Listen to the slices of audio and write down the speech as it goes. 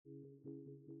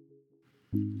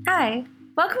Hi,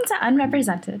 welcome to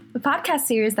Unrepresented, a podcast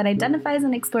series that identifies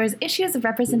and explores issues of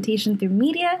representation through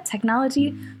media,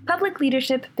 technology, public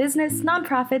leadership, business,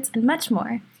 nonprofits, and much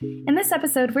more. In this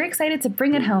episode, we're excited to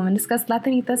bring it home and discuss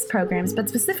Latinitas programs, but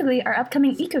specifically our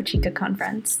upcoming EcoChica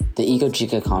conference. The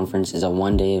EcoChica conference is a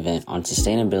one-day event on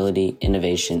sustainability,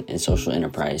 innovation, and social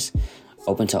enterprise,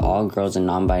 open to all girls and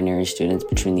non-binary students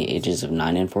between the ages of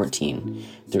 9 and 14.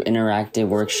 Through interactive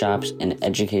workshops and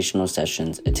educational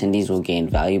sessions, attendees will gain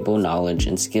valuable knowledge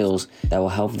and skills that will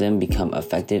help them become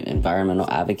effective environmental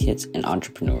advocates and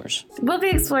entrepreneurs. We'll be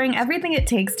exploring everything it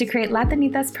takes to create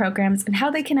Latinitas programs and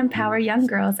how they can empower young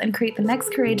girls and create the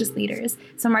next courageous leaders.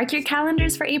 So mark your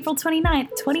calendars for April 29th,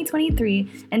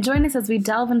 2023, and join us as we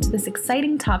delve into this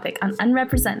exciting topic on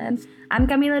Unrepresented. I'm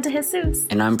Camila de Jesus.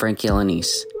 And I'm Frankie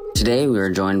Alanis. Today, we are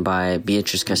joined by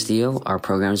Beatriz Castillo, our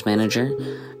programs manager,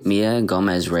 Mia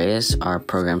Gomez-Reyes, our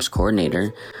programs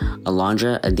coordinator,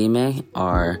 Alondra Adime,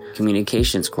 our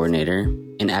communications coordinator,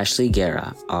 and Ashley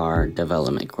Guerra, our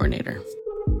development coordinator.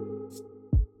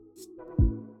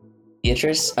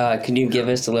 Beatriz, can you give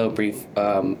us a little brief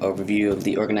overview of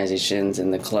the organizations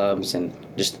and the clubs and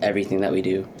just everything that we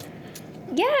do?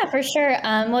 Yeah, for sure.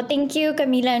 Well, thank you,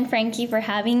 Camila and Frankie, for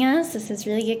having us. This is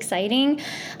really exciting.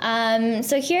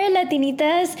 So here at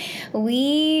Latinitas,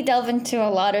 we delve into a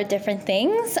lot of different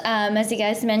things. As you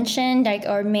guys mentioned, like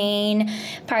our main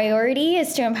priority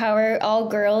is to empower all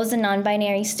girls and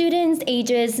non-binary students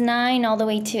ages 9 all the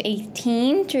way to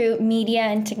 18 through media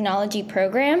and technology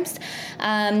programs.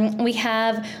 We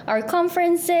have our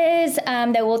conferences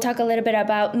that we'll talk a little bit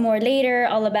about more later,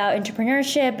 all about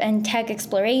entrepreneurship and tech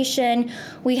exploration.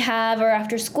 We have our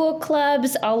after-school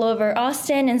clubs all over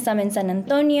Austin and some in San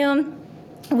Antonio.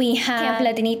 We have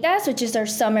Camp Latinitas, which is our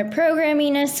summer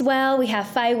programming as well. We have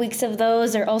 5 weeks of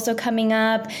those. They're also coming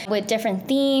up with different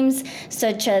themes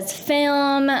such as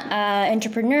film,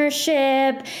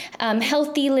 entrepreneurship,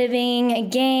 healthy living,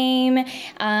 game,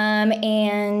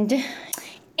 and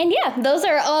yeah, those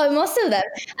are most of them.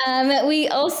 We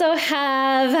also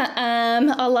have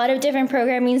a lot of different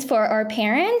programmings for our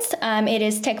parents. It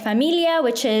is Tech Familia,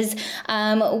 which is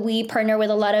we partner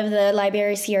with a lot of the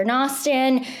libraries here in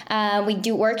Austin. We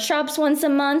do workshops once a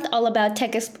month, all about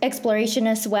tech exploration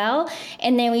as well.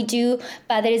 And then we do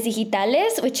Padres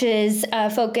Digitales, which is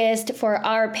focused for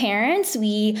our parents.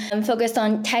 We focus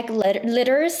on tech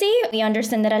literacy. We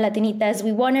understand that at Latinitas,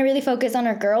 we want to really focus on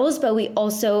our girls, but we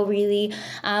also really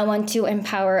want to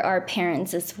empower our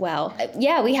parents as well.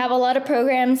 Yeah, we have a lot of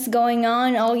programs going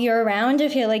on all year round. I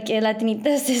feel like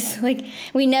Latinitas is like,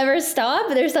 we never stop.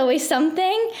 There's always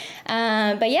something.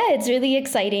 But yeah, it's really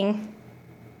exciting.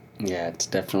 Yeah, it's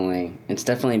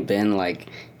definitely been like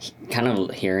kind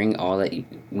of hearing all that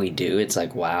we do. It's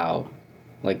like, wow,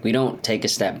 like we don't take a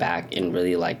step back and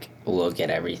really like look at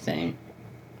everything.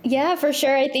 Yeah, for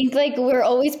sure. I think like we're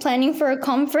always planning for a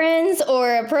conference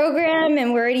or a program,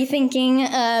 and we're already thinking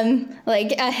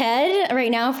like ahead. Right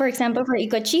now, for example, for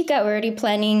EcoChica, we're already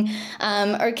planning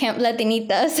our Camp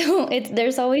Latinita. So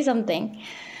there's always something.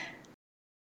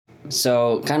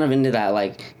 So kind of into that,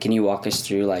 like, can you walk us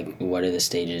through like what are the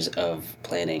stages of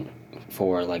planning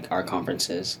for like our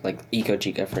conferences, like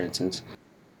EcoChica, for instance?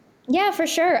 Yeah, for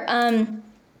sure.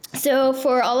 So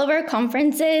for all of our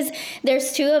conferences,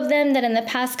 there's 2 of them that in the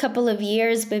past couple of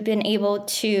years we've been able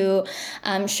to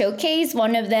showcase.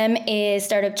 One of them is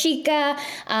Startup Chica,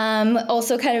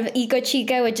 also kind of Eco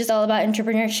Chica, which is all about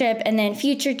entrepreneurship, and then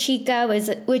Future Chica,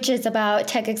 which is about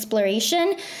tech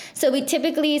exploration. So we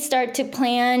typically start to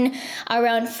plan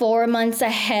around 4 months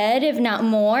ahead, if not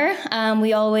more.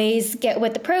 We always get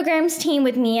with the programs team,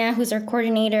 with Mia, who's our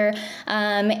coordinator,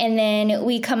 and then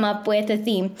we come up with a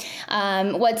theme.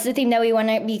 What's the theme that we want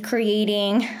to be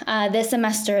creating this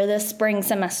semester, the spring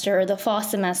semester, the fall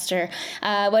semester?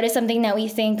 What is something that we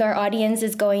think our audience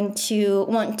is going to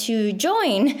want to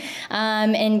join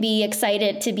and be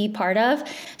excited to be part of?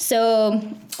 So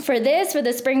for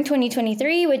the spring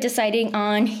 2023, we're deciding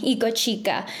on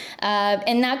EcoChica.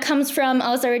 And that comes from, I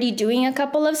was already doing a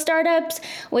couple of startups,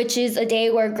 which is a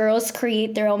day where girls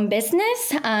create their own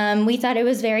business. We thought it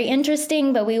was very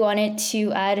interesting, but we wanted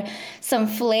to add some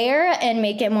flair and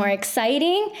make it more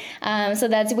exciting. So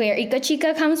that's where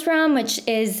EcoChica comes from, which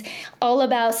is all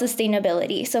about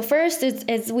sustainability. So first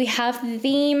is we have the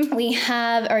theme, we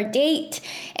have our date,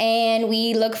 and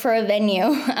we look for a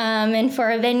venue. And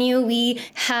for a venue, we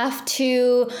have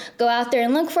to go out there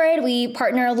and look for it. We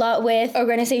partner a lot with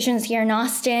organizations here in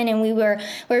Austin, and we're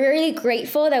really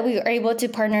grateful that we were able to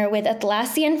partner with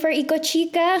Atlassian for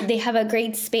EcoChica. They have a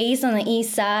great space on the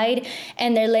east side,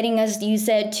 and they're letting us use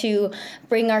it to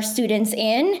bring our students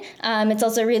in in. It's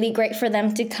also really great for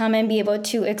them to come and be able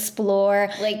to explore,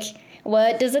 like,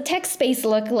 what does a tech space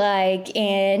look like,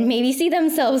 and maybe see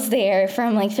themselves there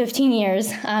from like 15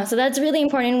 years. So that's really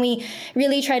important. We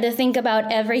really try to think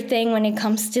about everything when it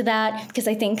comes to that, because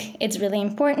I think it's really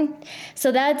important.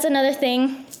 So that's another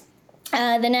thing.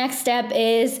 The next step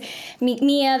is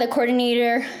Mia, the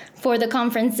coordinator for the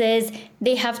conferences,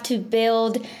 they have to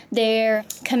build their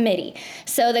committee.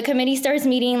 So the committee starts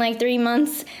meeting like 3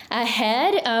 months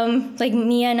ahead. Like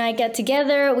Mia and I get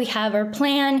together, we have our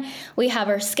plan, we have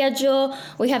our schedule,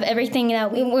 we have everything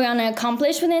that we want to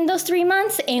accomplish within those 3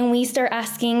 months, and we start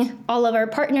asking all of our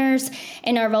partners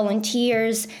and our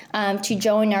volunteers to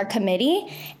join our committee.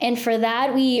 And for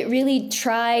that, we really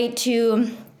try to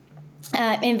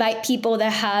invite people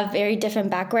that have very different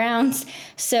backgrounds.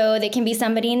 So they can be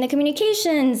somebody in the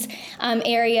communications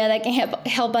area that can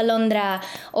help Alondra,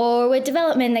 or with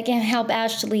development that can help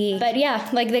Ashley. But yeah,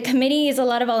 like the committee is a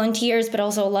lot of volunteers, but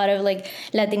also a lot of like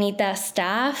Latinitas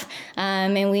staff.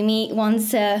 And we meet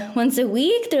once a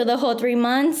week through the whole 3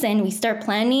 months, and we start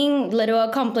planning little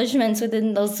accomplishments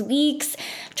within those weeks,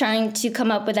 trying to come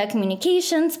up with that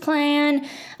communications plan,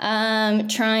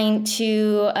 trying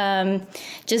to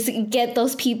just get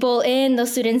those people in,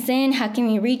 those students in. How can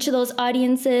we reach those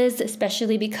audiences,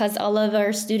 especially because all of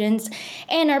our students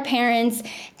and our parents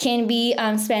can be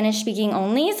Spanish speaking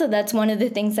only. So that's one of the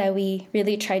things that we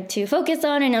really tried to focus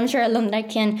on. And I'm sure Alondra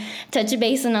can touch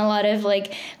base on a lot of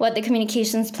like what the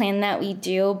communications plan that we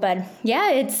do. But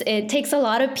yeah, it takes a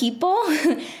lot of people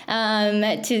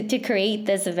to create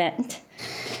this event.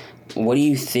 What do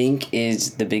you think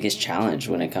is the biggest challenge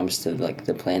when it comes to like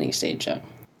the planning stage?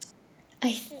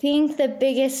 I think the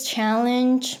biggest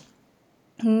challenge,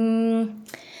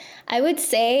 I would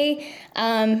say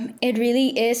it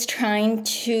really is trying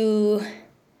to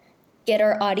get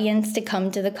our audience to come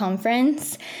to the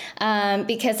conference,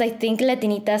 because I think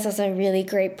Latinitas is a really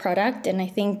great product, and I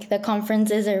think the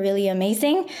conferences are really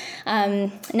amazing.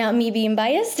 Not me being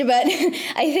biased, but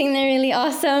I think they're really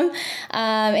awesome.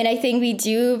 And I think we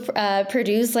do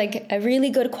produce like a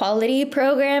really good quality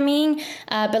programming.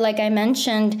 But like I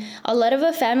mentioned, a lot of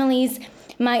the families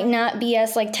might not be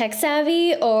as like tech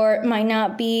savvy, or might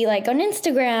not be like on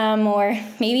Instagram, or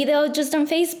maybe they'll just on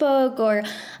Facebook, or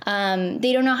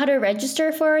they don't know how to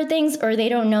register for things, or they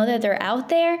don't know that they're out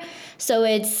there. So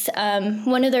it's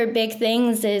one of their big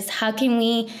things is how can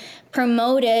we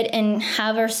promote it and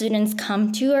have our students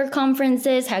come to our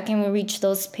conferences? How can we reach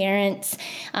those parents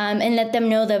and let them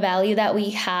know the value that we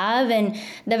have and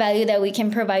the value that we can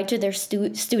provide to their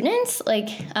students, like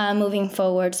moving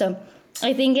forward. So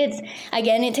I think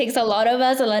it takes a lot of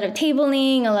us, a lot of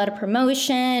tabling, a lot of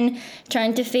promotion,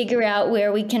 trying to figure out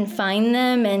where we can find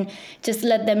them and just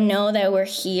let them know that we're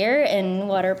here and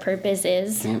what our purpose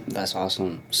is. Yeah, that's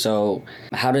awesome. So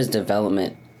how does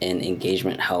development and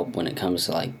engagement help when it comes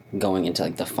to like going into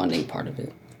like the funding part of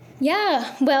it?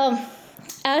 Yeah, well,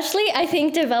 Ashley, I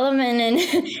think development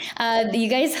and you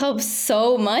guys help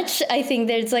so much. I think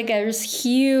there's like a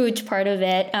huge part of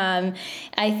it.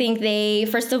 I think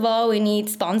first of all, we need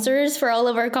sponsors for all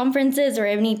of our conferences or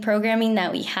any programming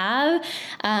that we have.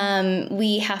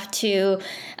 We have to,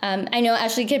 I know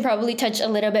Ashley can probably touch a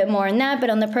little bit more on that, but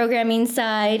on the programming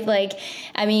side, like,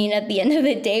 I mean, at the end of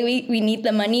the day, we need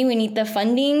the money, we need the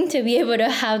funding to be able to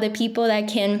have the people that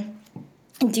can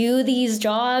do these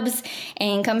jobs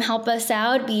and come help us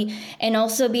out, and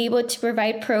also be able to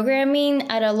provide programming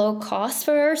at a low cost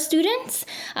for our students,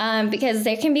 because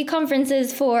there can be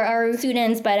conferences for our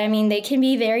students, but I mean, they can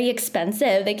be very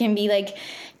expensive. They can be like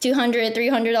 $200,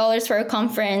 $300 for a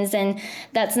conference, and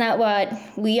that's not what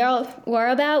we're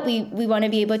about. We want to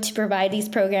be able to provide these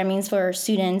programmings for our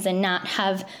students and not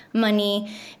have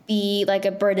money be like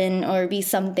a burden or be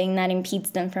something that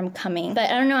impedes them from coming. But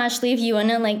I don't know, Ashley, if you want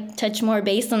to like touch more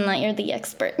based on that, you're the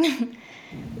expert.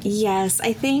 Yes,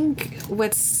 I think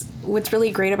what's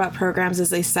really great about programs is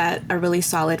they set a really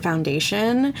solid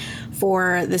foundation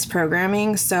for this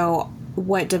programming. So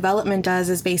what development does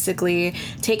is basically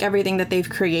take everything that they've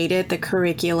created, the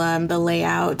curriculum, the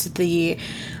layout, the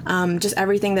just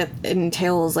everything that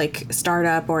entails like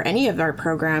startup or any of our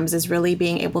programs, is really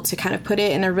being able to kind of put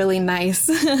it in a really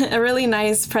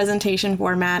nice presentation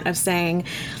format of saying,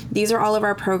 these are all of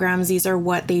our programs, these are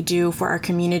what they do for our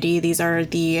community, these are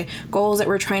the goals that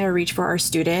we're trying to reach for our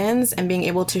students, and being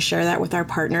able to share that with our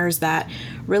partners that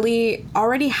really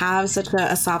already have such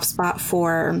a soft spot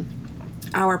for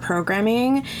our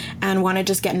programming and want to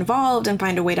just get involved and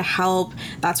find a way to help.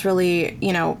 That's really,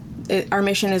 our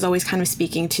mission is always kind of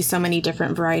speaking to so many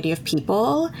different variety of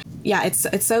people. yeah,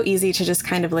 it's so easy to just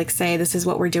kind of like say this is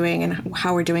what we're doing and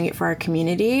how we're doing it for our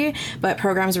community, but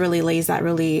programs really lays that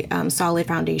really solid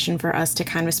foundation for us to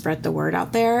kind of spread the word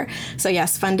out there. So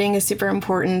yes, funding is super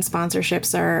important.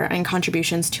 Sponsorships and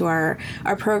contributions to our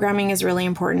programming is really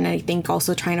important. And I think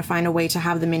also trying to find a way to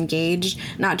have them engaged,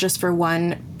 not just for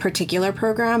one particular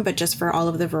program, but just for all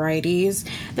of the varieties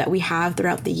that we have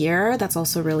throughout the year. That's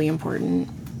also really important.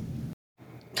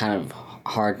 Kind of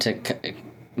hard to,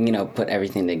 put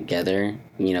everything together.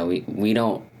 We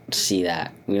don't see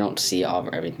that. We don't see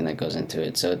everything that goes into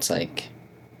it. So it's like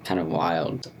kind of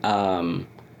wild.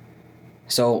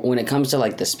 So when it comes to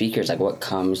like the speakers, like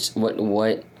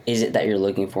what is it that you're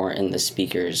looking for in the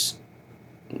speakers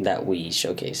that we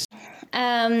showcase?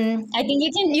 I think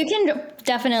you can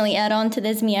definitely add on to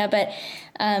this, Mia, but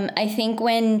I think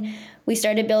when we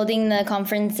started building the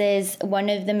conferences, one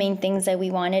of the main things that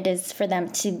we wanted is for them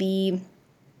to be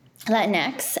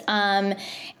Latinx,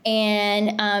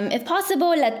 and if possible,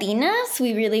 Latinas.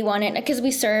 We really wanted, because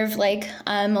we serve like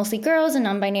mostly girls and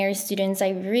non-binary students. I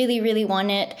really, really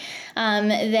wanted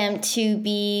them to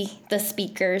be the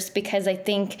speakers, because I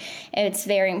think it's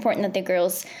very important that the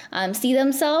girls see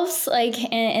themselves like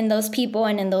in those people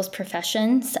and in those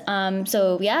professions.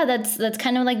 So yeah, that's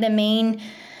kind of like the main,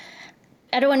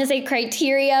 I don't want to say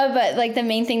criteria, but like the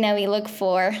main thing that we look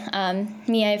for.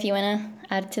 Mia, if you want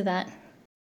to add to that.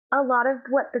 A lot of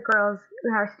what the girls,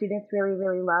 our students really,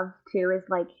 really love too is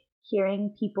like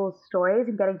hearing people's stories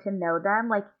and getting to know them.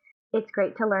 Like it's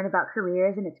great to learn about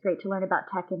careers and it's great to learn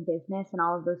about tech and business and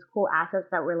all of those cool assets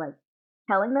that we're like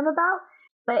telling them about.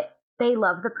 But they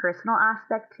love the personal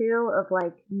aspect too of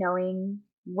like knowing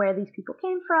where these people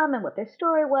came from and what their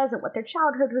story was and what their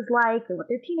childhood was like and what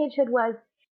their teenagehood was,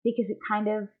 because it kind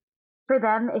of, for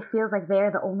them, it feels like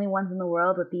they're the only ones in the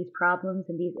world with these problems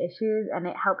and these issues, and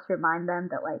it helps remind them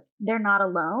that like they're not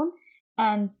alone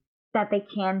and that they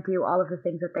can do all of the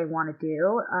things that they want to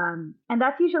do. And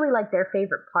that's usually like their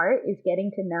favorite part, is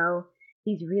getting to know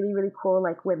these really, really cool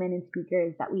like women and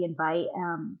speakers that we invite,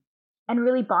 and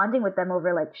really bonding with them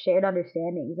over like shared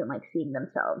understandings and like seeing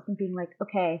themselves and being like,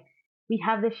 okay, we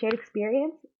have this shared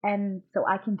experience, and so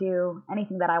I can do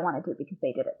anything that I want to do because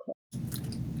they did it too.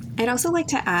 I'd also like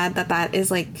to add that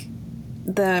is like,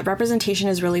 the representation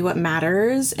is really what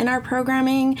matters in our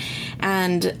programming.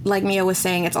 And like Mia was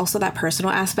saying, it's also that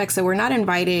personal aspect. So we're not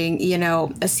inviting,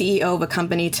 a CEO of a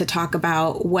company to talk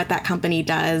about what that company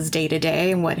does day to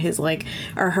day and what his like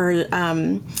or her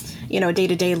day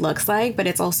to day looks like. But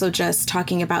it's also just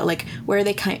talking about like where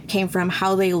they came from,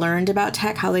 how they learned about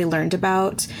tech, how they learned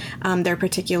about their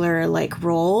particular like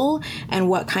role, and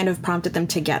what kind of prompted them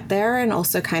to get there, and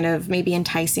also kind of maybe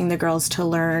enticing the girls to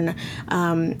learn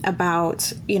about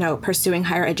pursuing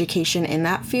higher education in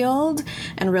that field,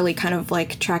 and really kind of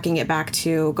like tracking it back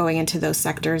to going into those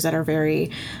sectors that are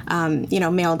very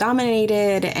male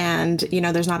dominated, and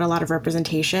there's not a lot of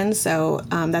representation. So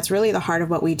that's really the heart of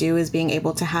what we do, is being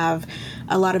able to have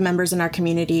a lot of members in our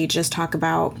community just talk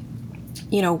about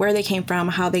where they came from,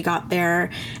 how they got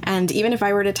there. And even if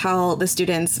I were to tell the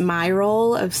students my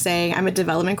role of saying I'm a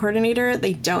development coordinator,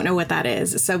 they don't know what that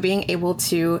is. So being able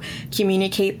to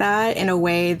communicate that in a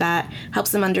way that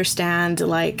helps them understand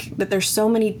like that there's so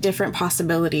many different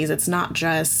possibilities. It's not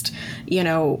just,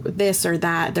 this or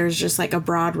that. There's just like a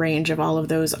broad range of all of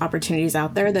those opportunities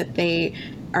out there that they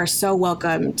are so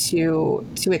welcome to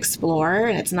explore,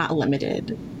 and it's not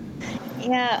limited.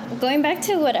 Yeah, going back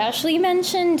to what Ashley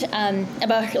mentioned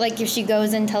about like if she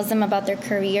goes and tells them about their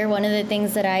career, one of the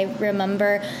things that I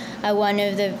remember at one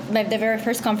of the very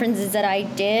first conferences that I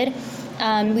did,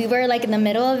 we were like in the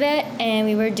middle of it, and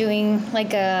we were doing like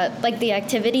the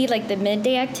activity, like the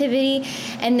midday activity,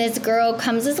 and this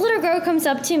little girl comes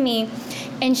up to me,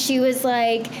 and she was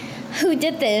like, who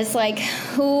did this? Like,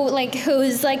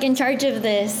 who's like in charge of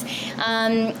this?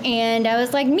 And I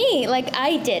was like, me, like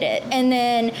I did it. And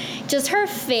then just her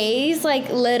face like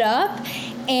lit up,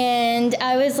 and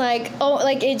I was like, oh,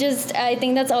 like I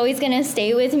think that's always gonna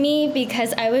stay with me,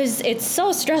 because it's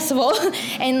so stressful.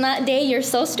 And that day you're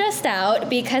so stressed out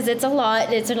because it's a lot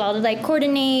to like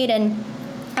coordinate, and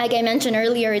like I mentioned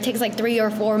earlier, it takes like 3 or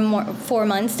 4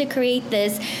 months to create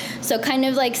this. So kind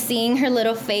of like seeing her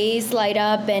little face light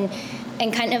up and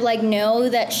kind of like know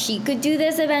that she could do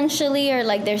this eventually, or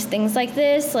like there's things like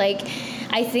this, like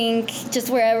I think just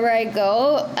wherever I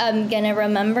go, I'm gonna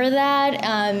remember that,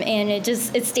 and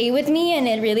it stayed with me, and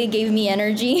it really gave me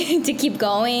energy to keep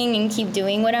going and keep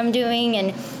doing what I'm doing,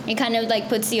 and it kind of like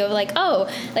puts you like, oh,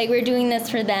 like we're doing this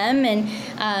for them, and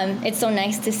it's so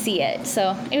nice to see it.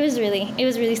 So it was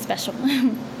really special.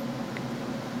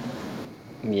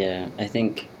 Yeah, I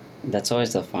think That's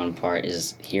always the fun part,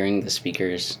 is hearing the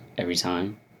speakers every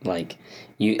time. Like,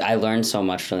 I learn so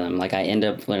much from them. Like, I end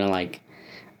up learning,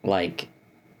 like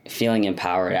feeling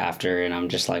empowered after, and I'm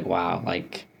just like, wow,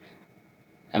 like,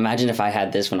 imagine if I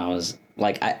had this when I was,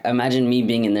 like, imagine me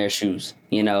being in their shoes,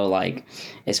 like,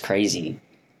 it's crazy.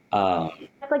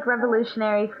 It's like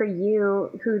revolutionary for you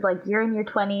who like you're in your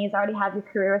 20s, already have your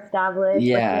career established, like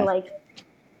you're Yeah, like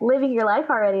living your life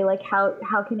already. Like how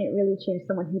can it really change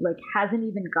someone who like hasn't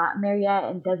even gotten there yet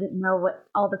and doesn't know what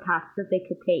all the paths that they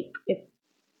could take? It's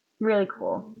really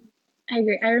cool. I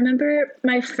agree. I remember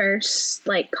my first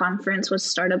like conference was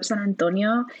Startup San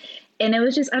Antonio, and it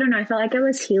was just, I don't know, I felt like I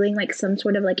was healing like some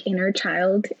sort of like inner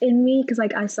child in me, because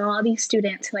like I saw all these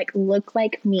students who like look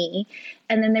like me,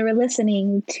 and then they were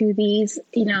listening to these,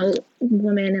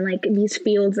 women in like these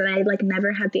fields that I like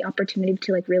never had the opportunity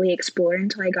to like really explore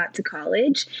until I got to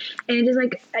college. And it just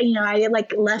like, I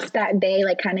like left that day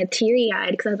like kind of teary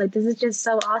eyed, because I was like, this is just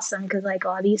so awesome, because like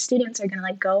all these students are gonna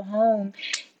like go home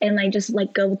and like just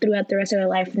like go throughout the rest of their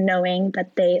life knowing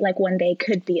that they like one day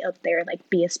could be up there, like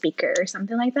be a speaker or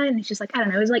something like that. And it's just like, I don't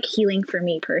know, it was like healing for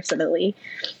me personally.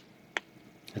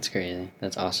 that's crazy.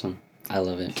 That's awesome. I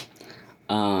love it.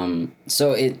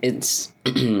 So it's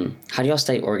how do y'all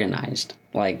stay organized?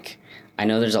 Like, I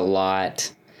know there's a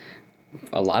lot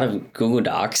of Google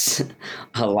Docs,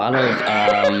 a lot of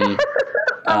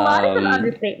A lot is an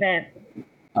understatement.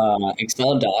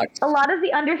 Excel docs. A lot is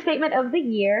the understatement of the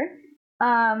year.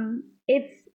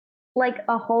 It's like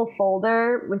a whole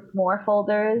folder with more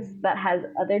folders that has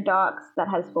other docs that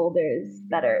has folders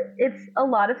that are, it's a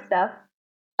lot of stuff.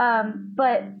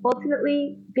 But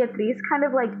ultimately, Beatriz kind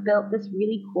of like built this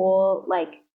really cool like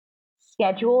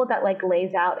schedule that like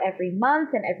lays out every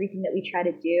month and everything that we try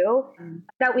to do.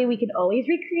 That way we can always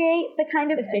recreate the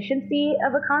kind of efficiency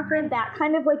of a conference. That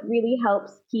kind of like really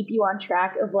helps keep you on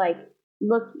track of like,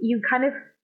 look, you kind of,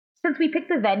 since we picked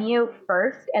the venue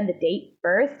first and the date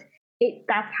first,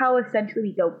 that's how essentially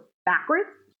we go backwards.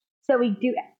 So we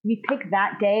pick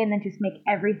that day and then just make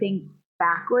everything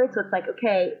backwards. So it's like,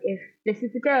 okay, if this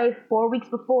is the day, 4 weeks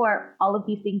before, all of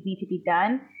these things need to be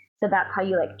done. So that's how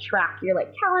you like track your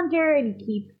like calendar and you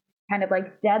keep kind of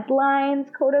like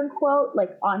deadlines, quote unquote,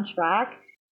 like on track.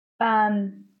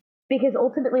 Because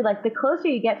ultimately, like the closer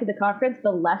you get to the conference,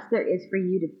 the less there is for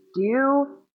you to do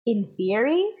in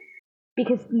theory,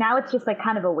 because now it's just like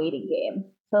kind of a waiting game.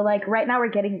 So like right now we're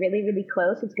getting really, really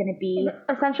close. It's going to be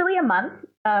essentially a month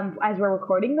as we're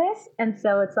recording this. And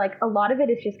so it's like a lot of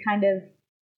it is just kind of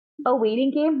a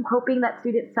waiting game, hoping that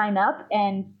students sign up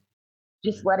and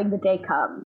just letting the day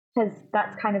come. Because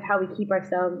that's kind of how we keep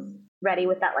ourselves ready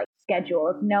with that like schedule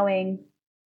of knowing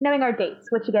our dates,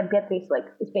 which again, Beatriz like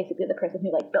is basically the person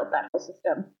who like built that whole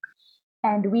system.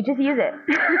 And we just use it.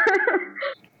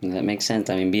 That makes sense.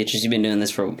 I mean, Beatrice, you've been doing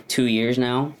this for 2 years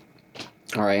now.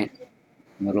 All right.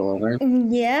 A little over.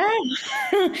 Yeah,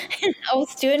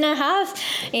 almost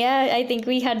 2.5. Yeah, I think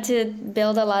we had to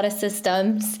build a lot of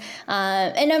systems,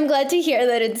 and I'm glad to hear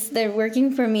that they're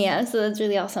working for Mia. So that's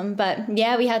really awesome. But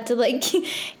yeah, we had to like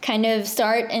kind of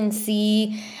start and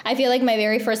see. I feel like my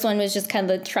very first one was just kind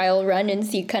of the trial run and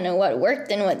see kind of what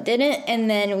worked and what didn't, and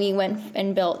then we went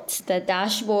and built the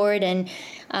dashboard, and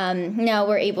now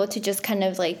we're able to just kind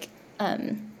of like.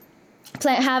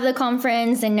 Have the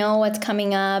conference and know what's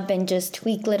coming up and just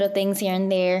tweak little things here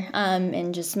and there,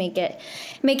 and just make it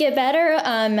better.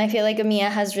 I feel like Amia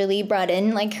has really brought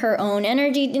in like her own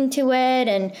energy into it,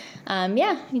 and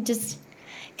we just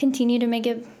continue to make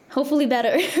it hopefully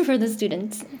better for the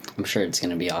students. I'm sure it's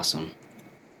going to be awesome.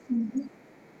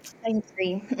 I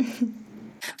agree.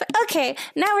 But okay,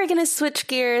 now we're going to switch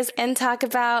gears and talk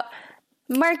about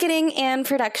marketing and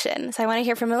production. So I want to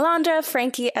hear from Alondra,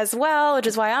 Frankie as well, which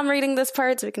is why I'm reading this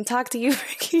part so we can talk to you,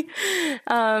 Frankie,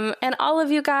 and all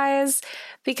of you guys,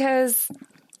 because,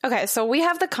 okay, so we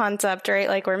have the concept, right?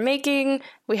 Like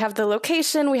we have the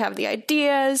location, we have the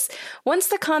ideas. Once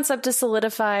the concept is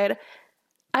solidified,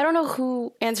 I don't know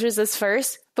who answers this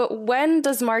first, but when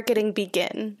does marketing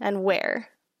begin and where?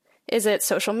 Is it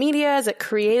social media? Is it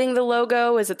creating the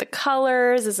logo? Is it the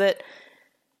colors?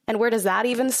 And where does that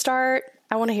even start?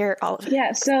 I want to hear all of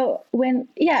it. So when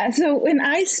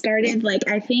I started, like,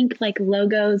 I think like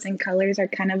logos and colors are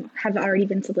have already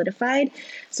been solidified.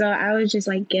 So I was just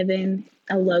like given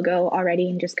a logo already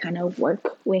and just kind of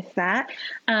work with that.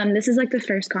 This is like the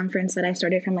first conference that I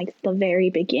started from like the very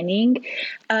beginning.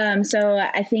 So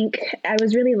I think I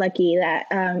was really lucky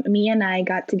that me and I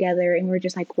got together and we're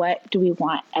just like, what do we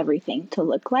want everything to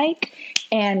look like?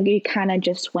 And we kind of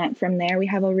just went from there. We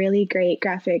have a really great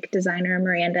graphic designer,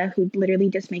 Miranda, who literally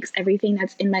just makes everything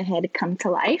that's in my head come to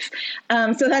life.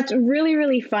 So that's really,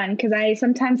 really fun because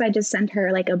sometimes I just send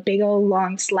her like a big old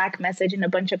long Slack message and a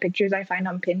bunch of pictures I find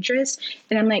on Pinterest.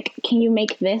 And I'm like, can you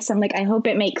make this? I'm like, I hope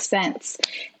it makes sense.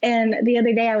 And the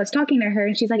other day I was talking to her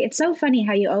and she's like, it's so funny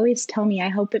how you always tell me I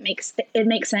hope it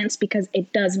makes sense because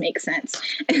it does make sense.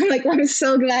 And I'm like, well, I'm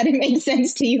so glad it makes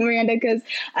sense to you, Miranda, because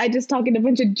I just talk in a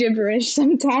bunch of gibberish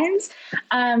sometimes.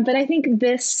 But I think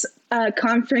this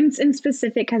conference in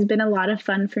specific has been a lot of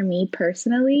fun for me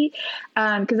personally,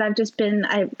 because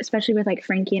especially with like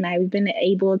Frankie and I, we've been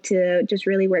able to just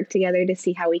really work together to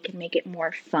see how we can make it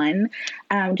more fun,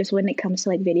 just when it comes to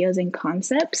like videos and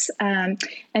concepts. I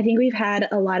think we've had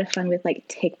a lot of fun with like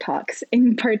TikToks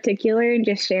in particular and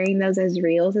just sharing those as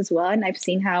reels as well. And I've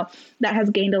seen how that has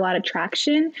gained a lot of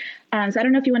traction. So I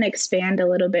don't know if you want to expand a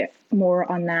little bit more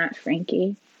on that,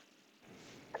 Frankie.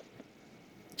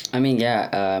 I mean,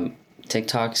 yeah,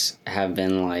 TikToks have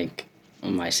been like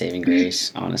my saving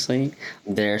grace, honestly.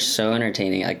 They're so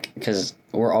entertaining, like, because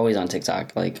we're always on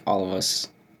TikTok, like all of us,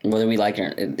 whether we like it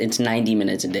or not. It's 90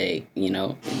 minutes a day,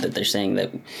 that they're saying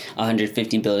that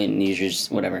 150 billion users,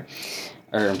 whatever,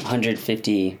 or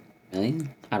 150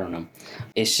 million? I don't know.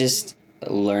 It's just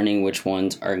learning which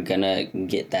ones are gonna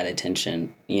get that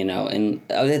attention, and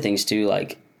other things too.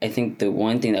 Like, I think the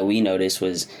one thing that we noticed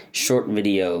was short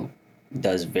video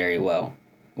does very well,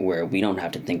 where we don't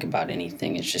have to think about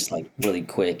anything. It's just like really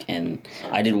quick. And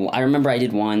I remember I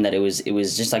did one that it was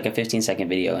just like a 15-second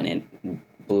video and it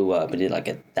blew up. It did like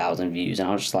 1,000 views, and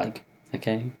I was just like,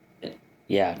 okay,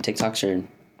 yeah,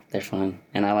 they're fun,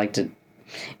 and I like to.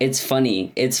 It's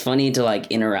funny to like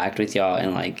interact with y'all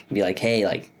and like be like, hey,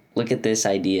 like, look at this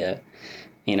idea.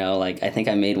 Like, I think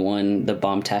I made one, the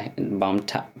bombastic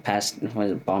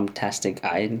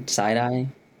eye, side eye.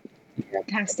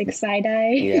 Fantastic side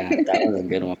eye. Yeah, that was a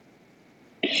good one.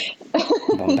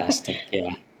 Bombastic,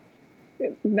 yeah.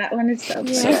 That one is so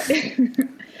good.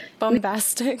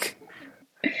 Bombastic.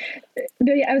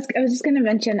 No, yeah, I was just going to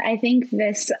mention, I think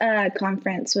this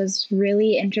conference was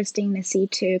really interesting to see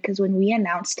too, because when we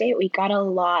announced it, we got a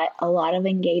lot of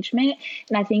engagement.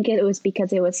 And I think it was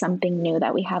because it was something new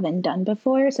that we haven't done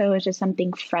before. So it was just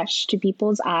something fresh to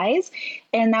people's eyes.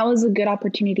 And that was a good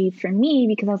opportunity for me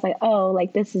because I was like, oh,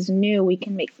 like, this is new. We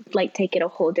can take it a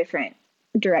whole different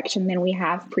direction than we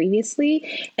have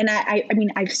previously. And I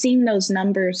mean, I've seen those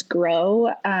numbers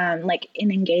grow, like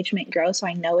in engagement grow. So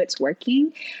I know it's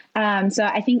working. So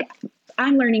I think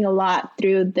I'm learning a lot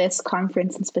through this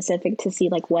conference in specific to see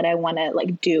like what I want to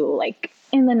like do like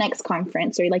in the next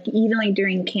conference or like even like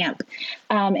during camp,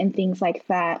 and things like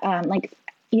that. Like,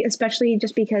 especially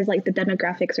just because like the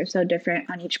demographics are so different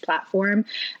on each platform,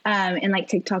 and like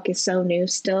TikTok is so new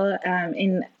still.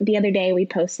 And the other day we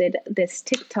posted this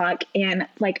TikTok and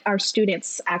like our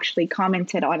students actually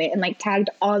commented on it and like tagged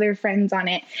all their friends on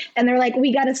it, and they're like,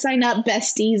 we got to sign up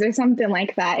besties or something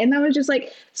like that. And that was just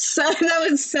like that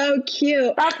was so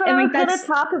cute. That's what and I like was gonna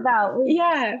talk about.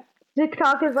 Yeah.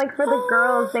 TikTok is like for the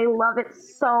girls. They love it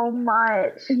so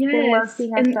much. Yes. They love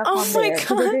seeing our stuff on there.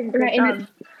 Oh my God. Right.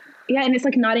 And it's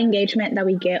like not engagement that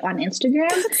we get on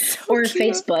Instagram So or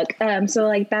cute. Facebook. So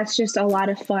like that's just a lot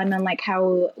of fun and like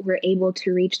how we're able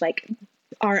to reach like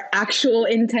our actual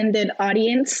intended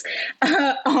audience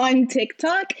on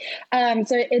TikTok. So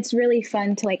it's really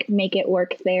fun to like make it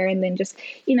work there, and then just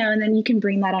and then you can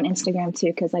bring that on Instagram too,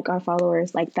 because like our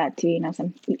followers like that too.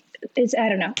 I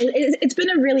don't know. It's been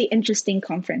a really interesting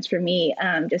conference for me,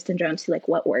 just in terms of like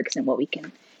what works and what we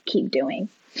can keep doing.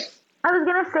 I was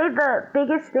gonna say the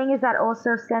biggest thing is that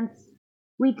also since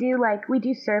we do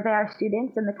survey our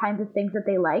students and the kinds of things that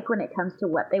they like when it comes to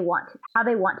what they want, how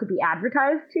they want to be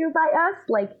advertised to by us,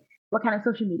 like what kind of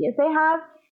social medias they have.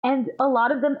 And a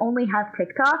lot of them only have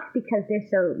TikTok because they're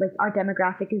so like our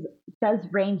demographic does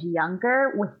range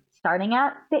younger with starting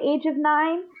at the age of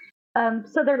 9.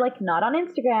 So they're like not on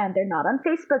Instagram, they're not on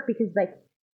Facebook because like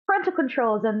parental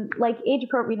controls and like age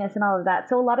appropriateness and all of that.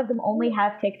 So a lot of them only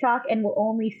have TikTok and will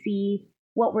only see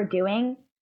what we're doing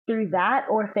through that,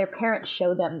 or if their parents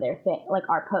show them their thing, like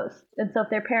our posts. And so if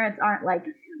their parents aren't like,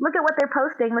 look at what they're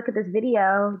posting, look at this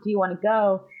video, do you want to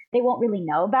go? They won't really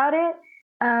know about it.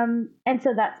 And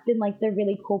so that's been like the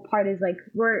really cool part is like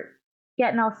we're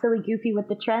getting all silly goofy with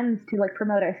the trends to like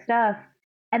promote our stuff.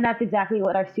 And that's exactly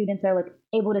what our students are like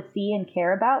able to see and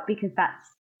care about because that's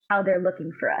how they're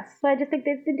looking for us. So I just think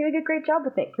they've been doing a great job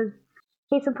with it, because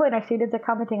case in point, our students are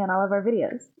commenting on all of our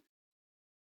videos.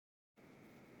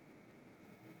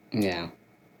 Yeah.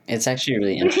 It's actually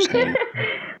really interesting.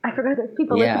 I forgot there's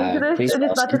people listening to this, please and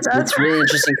it's not just us. it's really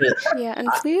interesting. Yeah, and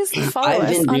please follow I've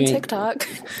us been on doing- TikTok.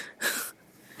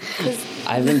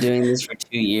 I've been doing this for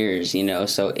 2 years,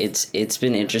 so it's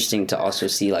been interesting to also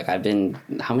see, like, I've been,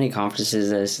 how many conferences is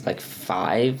this? Like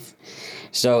 5?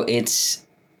 So it's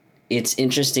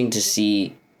interesting to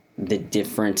see the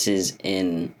differences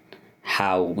in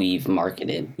how we've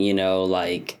marketed,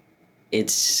 like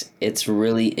it's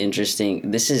really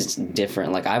interesting. This is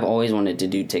different. Like, I've always wanted to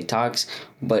do TikToks,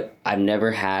 but I've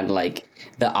never had like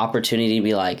the opportunity to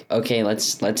be like, okay,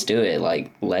 let's do it.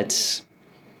 Like, let's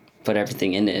put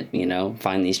everything in it,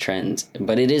 find these trends.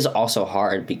 But it is also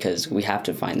hard because we have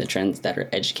to find the trends that are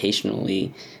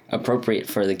educationally appropriate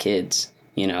for the kids,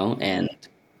 and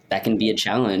that can be a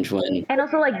challenge when... And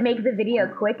also, like, make the video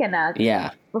quick enough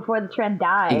before the trend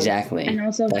dies. Exactly. And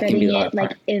also that fitting it,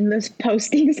 like, in this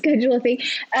posting schedule thing.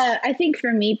 I think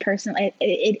for me personally,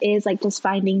 it is, like, just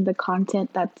finding the content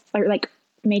or, like,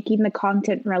 making the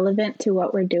content relevant to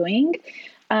what we're doing.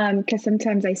 Because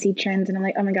sometimes I see trends and I'm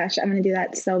like, oh my gosh, I'm going to do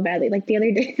that so badly. Like the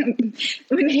other day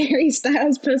when Harry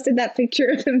Styles posted that picture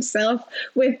of himself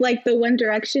with like the One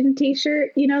Direction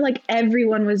t-shirt, like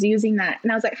everyone was using that.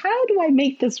 And I was like, how do I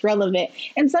make this relevant?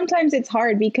 And sometimes it's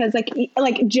hard because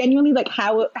like genuinely, like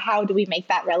how do we make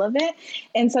that relevant?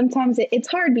 And sometimes it's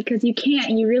hard because you can't,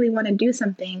 and you really want to do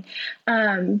something.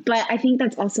 But I think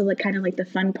that's also like kind of like the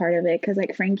fun part of it. Cause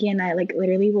like Frankie and I like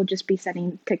literally will just be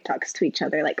sending TikToks to each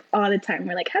other like all the time.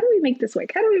 We're like, how do we make this work?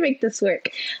 How do we make this work?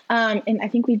 And I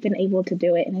think we've been able to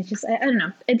do it. And it's just, I don't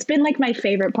know. It's been like my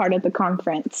favorite part of the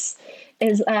conference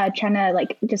is trying to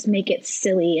like just make it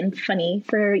silly and funny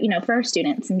for our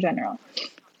students in general.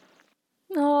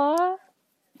 Aww.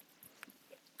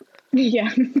 Yeah.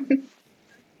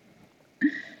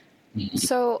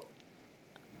 So.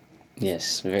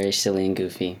 Yes, very silly and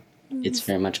goofy. It's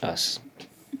very much us.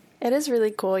 It is really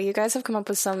cool. You guys have come up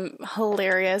with some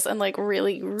hilarious and like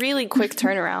really, really quick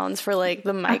turnarounds for like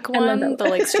the mic one, the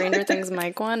like Stranger Things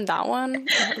mic one, that one.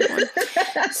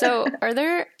 So are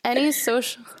there any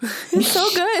social... It's so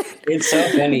good. It's so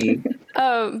funny.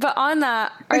 But on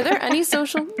that, are there any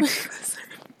social...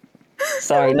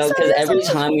 Sorry, no, because every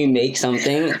time we make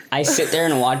something, I sit there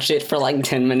and watch it for like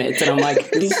 10 minutes and I'm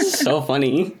like, this is so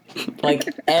funny. Like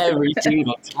every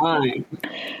single time.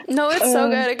 No, it's so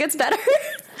good. It gets better.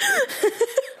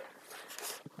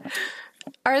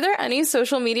 Are there any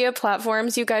social media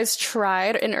platforms you guys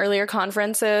tried in earlier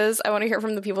conferences? I want to hear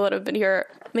from the people that have been here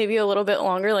maybe a little bit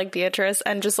longer, like Beatrice,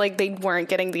 and just like they weren't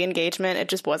getting the engagement. It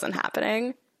just wasn't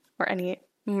happening. Or any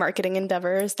marketing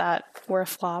endeavors that were a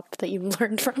flop that you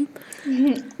learned from?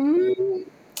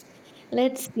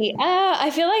 Let's see. I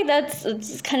feel like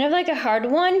it's kind of like a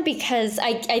hard one because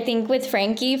I think with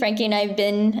Frankie and I have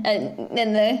been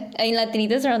in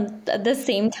Latinitas around at the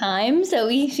same time, so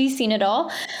we've seen it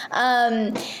all.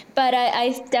 But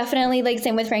I definitely, like,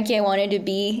 same with Frankie, I wanted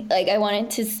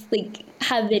to like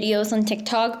have videos on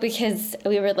TikTok because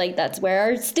we were like, that's where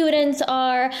our students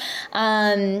are.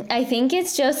 I think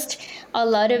it's just a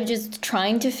lot of just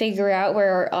trying to figure out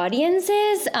where our audience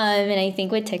is. And I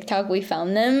think with TikTok, we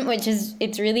found them,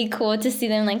 it's really cool to see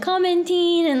them like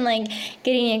commenting and like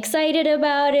getting excited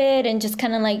about it and just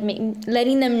kind of like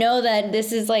letting them know that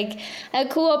this is like a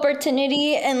cool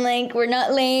opportunity and like, we're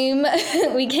not lame.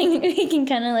 we can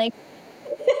kind of like,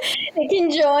 they can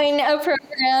join a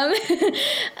program.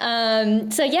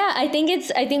 So yeah, I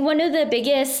think one of the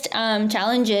biggest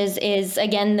challenges is,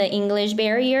 again, the English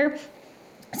barrier.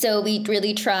 So we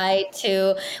really try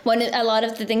to, a lot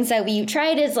of the things that we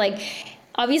tried is like,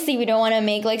 obviously we don't want to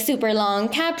make like super long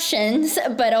captions,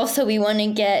 but also we want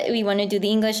to do the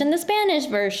English and the Spanish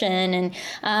version. And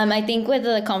I think with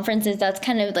the conferences, that's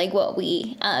kind of like what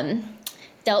we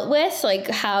dealt with, like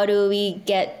how do we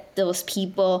get those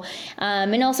people,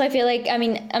 and also I feel like, I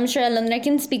mean, I'm sure Alondra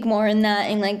can speak more in that,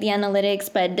 in like the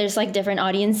analytics, but there's like different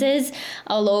audiences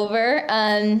all over,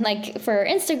 like for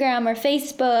Instagram or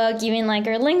Facebook, even like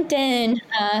or LinkedIn,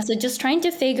 so just trying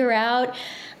to figure out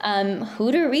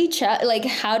who to reach out, like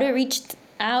how to reach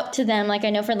out to them. Like I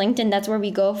know for LinkedIn, that's where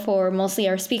we go for mostly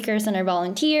our speakers and our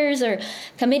volunteers or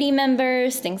committee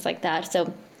members, things like that.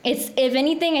 So it's, if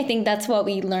anything, I think that's what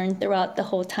we learned throughout the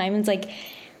whole time. It's like,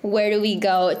 where do we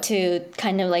go to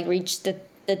kind of like reach the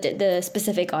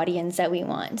specific audience that we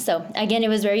want? So again, it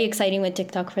was very exciting with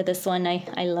TikTok for this one.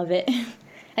 I love it.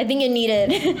 I think it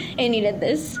needed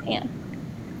this. Yeah.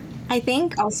 I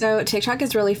think also TikTok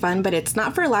is really fun, but it's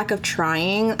not for lack of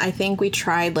trying. I think we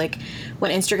tried like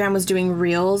when Instagram was doing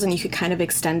Reels and you could kind of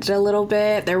extend it a little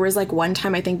bit. There was like one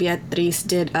time I think Beatriz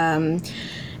did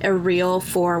a reel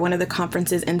for one of the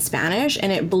conferences in Spanish,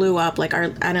 and it blew up. Like our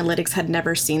analytics had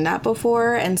never seen that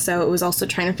before, and so it was also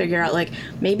trying to figure out like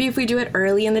maybe if we do it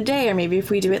early in the day, or maybe if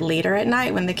we do it later at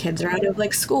night when the kids are out of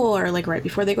like school, or like right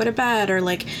before they go to bed, or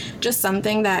like just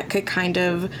something that could kind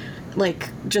of like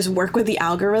just work with the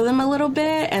algorithm a little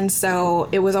bit. And so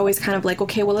it was always kind of like,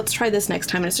 okay, well, let's try this next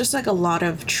time. And it's just like a lot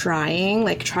of trying,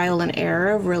 like trial and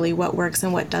error of really what works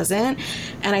and what doesn't.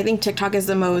 And I think TikTok is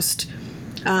the most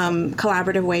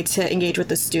collaborative way to engage with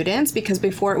the students, because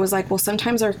before it was like, well,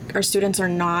 sometimes our students are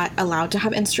not allowed to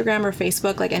have Instagram or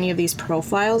Facebook, like any of these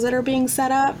profiles that are being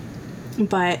set up.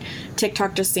 But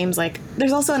TikTok just seems like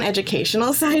there's also an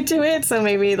educational side to it, so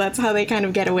maybe that's how they kind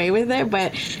of get away with it.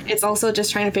 But it's also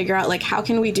just trying to figure out like how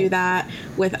can we do that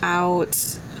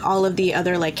without all of the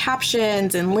other like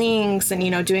captions and links and,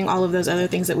 you know, doing all of those other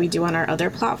things that we do on our other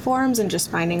platforms, and just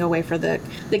finding a way for the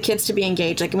kids to be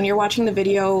engaged. Like when you're watching the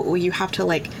video, you have to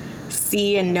like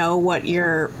see and know what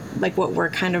you're like, what we're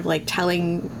kind of like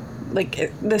telling,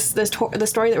 like the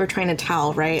story that we're trying to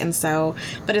tell, right? And so,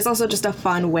 but it's also just a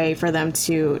fun way for them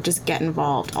to just get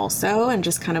involved also, and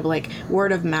just kind of like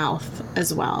word of mouth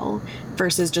as well,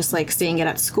 versus just like seeing it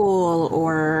at school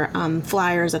or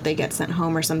flyers that they get sent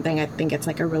home or something. I think it's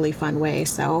like a really fun way.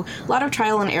 So a lot of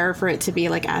trial and error for it to be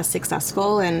like as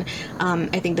successful. And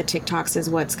I think the TikToks is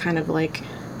what's kind of like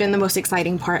been the most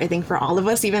exciting part, I think, for all of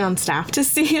us, even on staff, to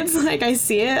see. It's like I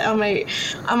see it on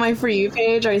my For You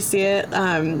page, or I see it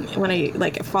when I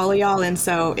like follow y'all, and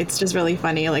so it's just really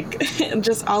funny, like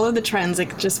just all of the trends,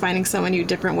 like just finding so many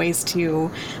different ways to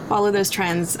follow those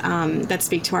trends that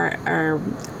speak to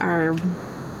our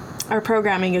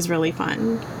programming is really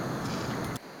fun.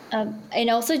 And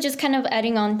also just kind of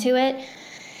adding on to it,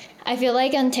 I feel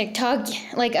like on TikTok,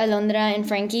 like Alondra and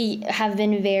Frankie have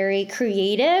been very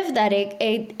creative, that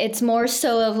it's more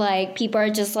so of like people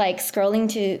are just like scrolling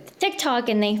to TikTok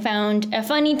and they found a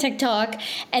funny TikTok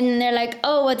and then they're like,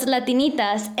 oh, what's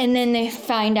Latinitas? And then they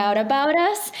find out about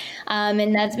us.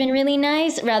 And that's been really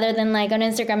nice, rather than like on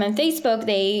Instagram and Facebook,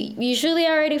 they usually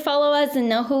already follow us and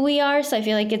know who we are. So I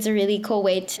feel like it's a really cool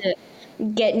way to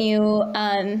get a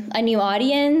new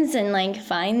audience and like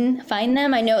find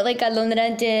them. I know like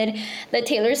Alondra did the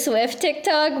Taylor Swift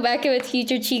TikTok back with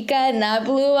Future Chica, and that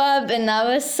blew up, and that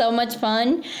was so much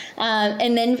fun.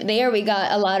 And then there we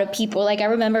got a lot of people. Like I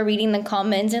remember reading the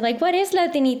comments and like, what is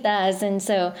Latinitas? And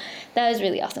so that was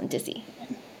really awesome to see.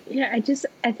 Yeah,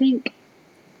 I think.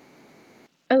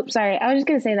 Oh, sorry. I was just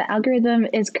gonna say the algorithm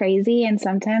is crazy, and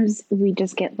sometimes we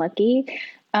just get lucky.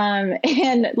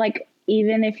 And like,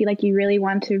 even if you really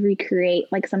want to recreate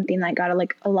like something that got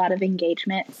a lot of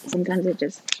engagement, sometimes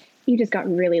you just got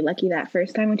really lucky that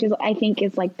first time, which is, I think,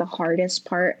 is like the hardest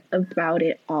part about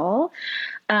it all.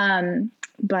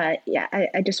 But yeah,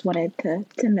 I just wanted to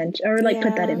mention, or like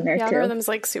put that in there too. The algorithm's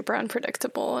like super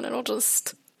unpredictable, and it'll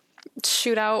just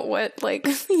shoot out what, like,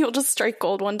 you'll just strike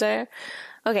gold one day.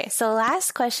 Okay, so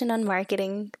last question on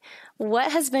marketing.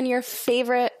 What has been your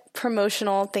favorite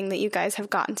promotional thing that you guys have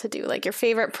gotten to do? Like your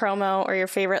favorite promo or your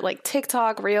favorite like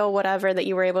TikTok, reel, whatever that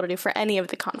you were able to do for any of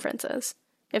the conferences,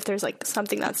 if there's like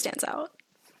something that stands out.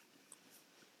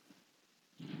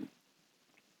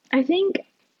 I think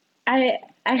I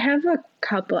have a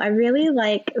couple. I really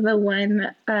like the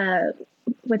one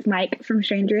with Mike from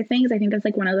Stranger Things. I think that's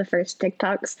like one of the first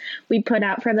TikToks we put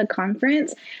out for the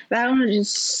conference. That one was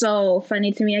just so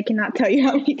funny to me. I cannot tell you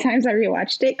how many times I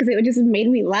rewatched it, because it just made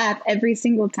me laugh every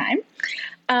single time.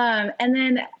 And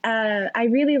then I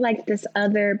really liked this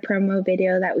other promo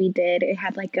video that we did. It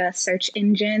had like a search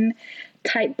engine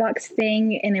type box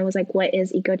thing, and it was like, what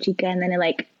is Eco Chica? And then it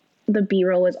like, the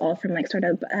B-roll was all from like sort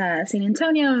of San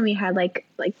Antonio, and we had like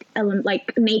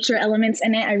nature elements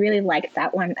in it. I really liked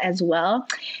that one as well.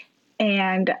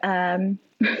 And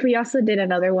we also did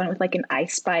another one with like an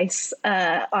Ice Spice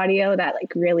audio that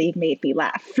like really made me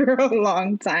laugh for a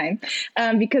long time,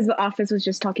 because the office was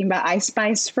just talking about Ice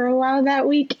Spice for a while that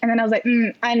week, and then I was like,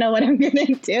 I know what I'm gonna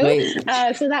do.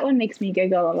 So that one makes me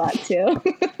giggle a lot too.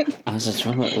 I was just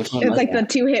wondering which one. It's like the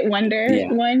 2-hit wonder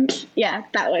one. Yeah,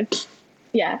 that one.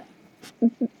 Yeah.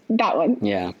 That one.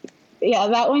 Yeah,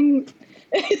 that one.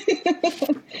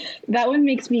 That one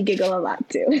makes me giggle a lot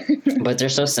too. but they're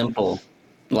so simple.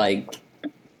 Like,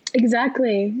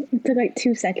 exactly. It took like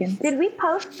 2 seconds. Did we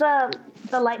post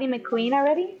the Lightning McQueen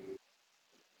already?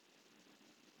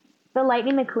 The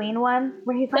Lightning McQueen one,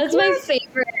 where he's like, That's my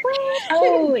favorite.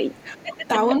 Oh,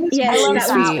 That one was yes, I love really that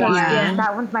that one's sweet. fun. one. Yeah.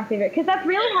 That one's my favorite because that's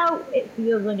really how it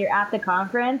feels when you're at the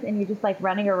conference and you're just like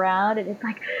running around and it's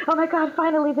like, oh my god,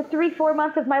 finally the 3-4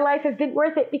 months of my life have been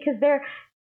worth it because they're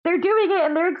doing it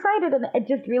and they're excited and it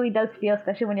just really does feel,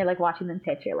 especially when you're like watching them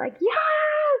pitch. You're like, yes.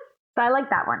 So I like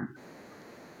that one.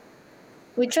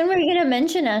 Which one were you gonna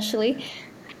mention, Ashley?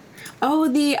 Oh,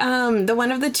 the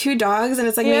one of the two dogs, and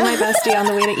it's like me and my bestie on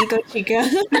the way to Eco Chica.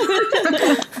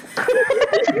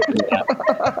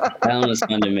 That one was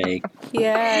fun to make.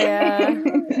 Yeah.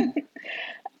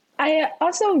 I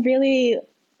also really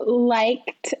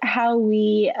liked how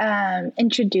we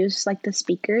introduced like the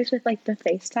speakers with like the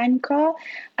FaceTime call.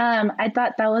 I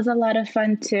thought that was a lot of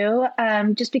fun too.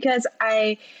 Just because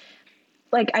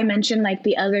like I mentioned, like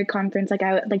the other conference, like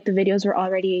the videos were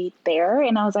already there,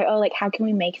 and I was like, oh, like how can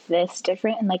we make this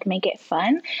different and like make it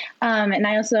fun? And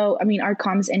I mean, our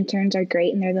comms interns are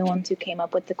great, and they're the ones who came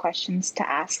up with the questions to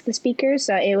ask the speakers.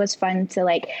 So it was fun to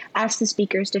like ask the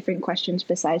speakers different questions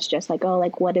besides just like, oh,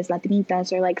 like what is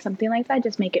Latinitas or like something like that.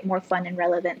 Just make it more fun and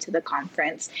relevant to the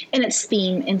conference and its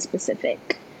theme in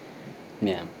specific.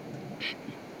 Yeah.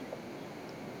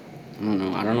 I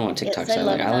don't know what TikTok Yes, I said.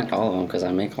 love Like, I that. like all of them because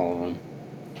I make all of them.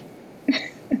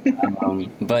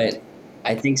 But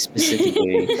I think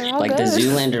specifically, They're all like the good.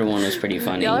 Zoolander one was pretty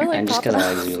funny, Y'all are, like, and just because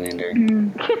I like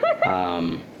popping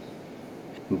Zoolander.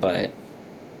 But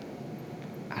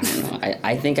I don't know.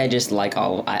 I think I just like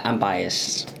all. I'm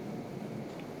biased.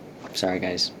 Sorry,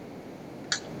 guys.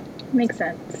 Makes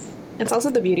sense. It's also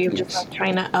the beauty of just Yes. like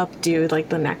trying to updo like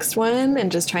the next one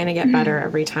and just trying to get better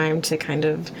every time to kind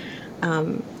of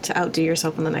to outdo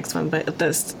yourself in the next one. But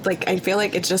this, like, I feel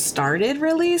like it just started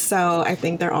really, so I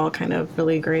think they're all kind of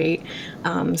really great.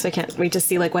 So I can't wait to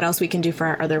see like what else we can do for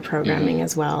our other programming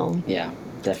as well. Yeah,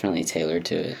 definitely tailored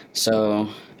to it. So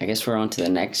I guess we're on to the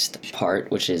next part,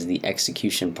 which is the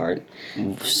execution part.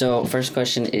 So first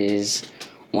question is,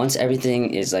 once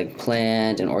everything is like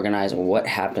planned and organized, what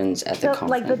happens at the So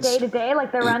like conference? the day to day,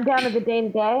 like the rundown of the day to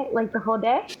day, like the whole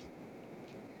day.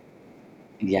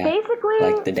 Yeah, Basically,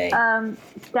 like the day.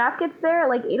 staff gets there at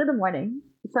like 8 in the morning,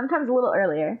 sometimes a little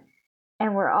earlier,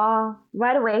 and we're all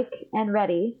wide awake and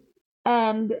ready.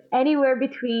 And anywhere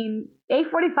between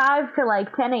 8:45 to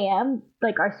like 10 a.m.,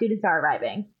 like our students are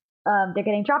arriving. They're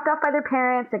getting dropped off by their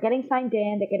parents. They're getting signed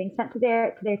in. They're getting sent to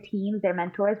their teams, their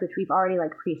mentors, which we've already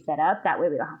like pre-set up. That way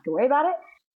we don't have to worry about it.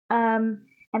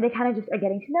 And they kind of just are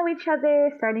getting to know each other,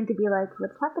 starting to be like,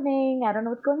 what's happening? I don't know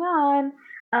what's going on.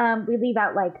 We leave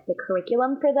out like the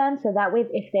curriculum for them, so that way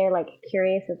if they're like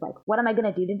curious of like, what am I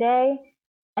going to do today,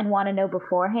 and want to know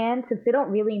beforehand, since they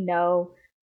don't really know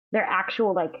their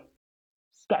actual like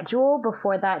schedule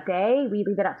before that day, we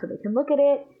leave it out so they can look at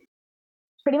it.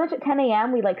 Pretty much at 10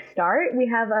 a.m. we like start. We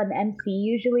have an MC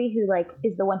usually who like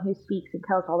is the one who speaks and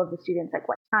tells all of the students like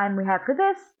what time we have for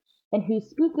this and who's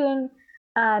speaking.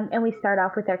 And we start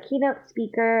off with our keynote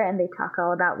speaker, and they talk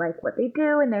all about like what they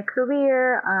do in their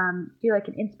career, do like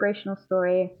an inspirational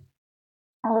story,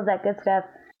 all of that good stuff.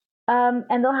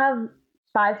 And they'll have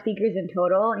 5 speakers in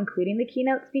total, including the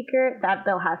keynote speaker, that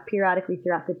they'll have periodically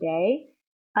throughout the day.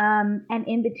 And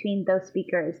in between those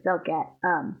speakers, they'll get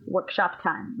workshop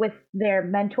time with their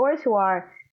mentors, who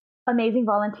are amazing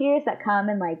volunteers that come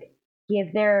and like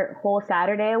give their whole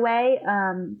Saturday away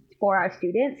for our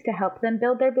students to help them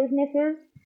build their businesses.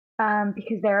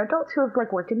 Because they're adults who have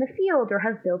like worked in the field or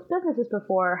have built businesses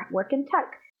before, work in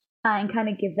tech, and kind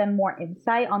of give them more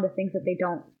insight on the things that they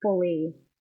don't fully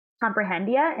comprehend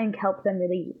yet, and help them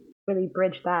really, really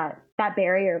bridge that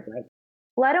barrier of like,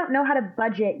 well, I don't know how to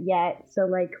budget yet, so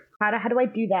like, how do I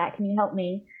do that? Can you help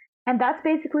me? And that's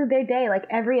basically their day. Like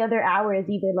every other hour is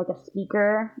either like a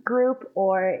speaker group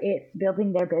or it's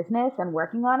building their business and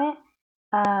working on it.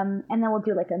 And then we'll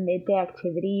do like a midday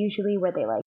activity usually where they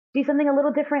like do something a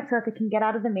little different so that they can get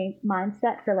out of the main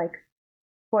mindset for like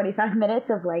 45 minutes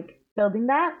of like building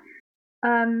that.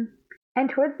 And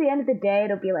towards the end of the day,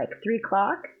 it'll be like 3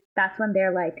 o'clock. That's when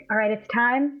they're like, all right, it's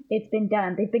time. It's been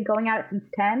done. They've been going at it since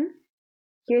 10.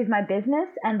 Here's my business.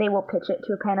 And they will pitch it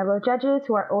to a panel of judges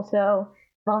who are also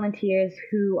volunteers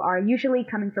who are usually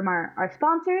coming from our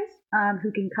sponsors,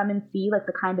 who can come and see like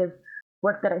the kind of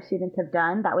work that our students have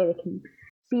done. That way they can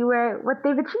see what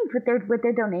they've achieved with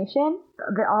their donation.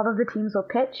 All of the teams will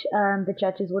pitch. The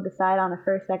judges will decide on a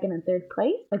first, second, and third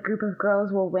place. A group of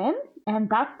girls will win, and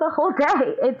that's the whole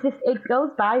day. It goes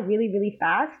by really, really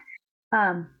fast,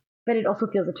 but it also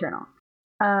feels eternal.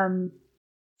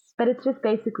 But it's just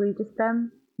basically just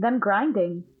them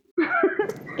grinding.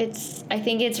 I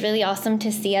think it's really awesome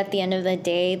to see at the end of the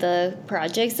day the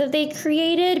projects that they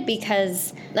created,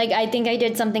 because like I think I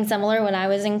did something similar when I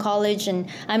was in college, and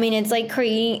I mean it's like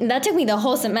creating that took me the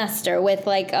whole semester with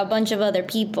like a bunch of other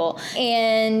people,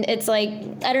 and it's like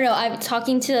I don't know, I'm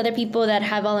talking to other people that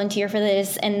have volunteered for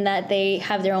this and that they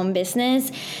have their own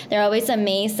business. They're always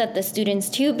amazed at the students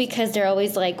too, because they're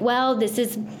always like, well, this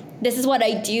is what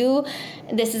I do,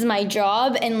 this is my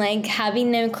job, and like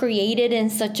having them created in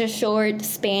such a short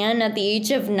span at the age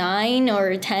of 9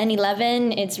 or 10,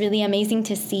 11, it's really amazing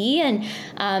to see. And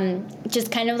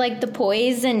just kind of like the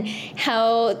poise and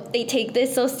how they take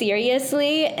this so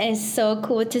seriously is so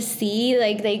cool to see.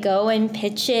 Like they go and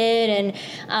pitch it,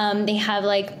 and they have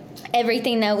like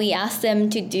everything that we ask them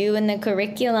to do in the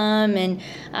curriculum, and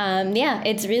yeah,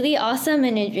 it's really awesome,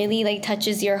 and it really like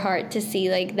touches your heart to see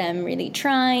like them really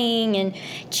trying and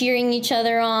cheering each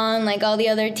other on, like all the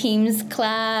other teams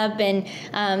clap, and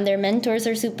their mentors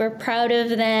are super proud of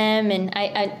them, and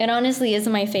it honestly is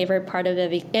my favorite part of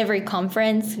every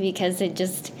conference, because it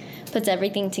just puts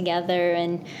everything together,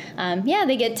 and yeah,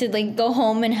 they get to like go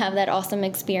home and have that awesome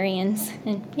experience,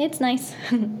 and it's nice.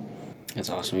 It's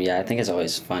awesome. Yeah, I think it's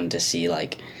always fun to see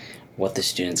like what the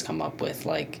students come up with.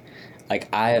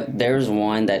 There's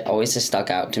one that always has stuck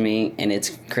out to me, and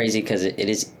it's crazy because it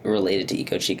is related to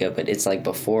Eco Chica, but it's like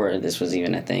before this was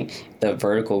even a thing. The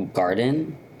vertical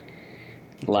garden.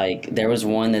 Like there was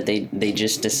one that they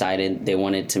just decided they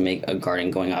wanted to make a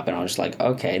garden going up, and I was like,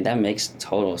 okay, that makes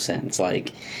total sense.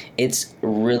 Like it's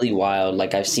really wild.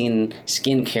 Like I've seen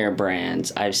skincare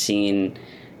brands, I've seen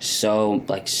so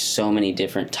many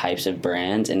different types of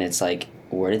brands, and it's like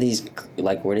where do these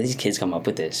kids come up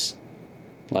with this?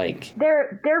 Like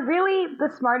they're really the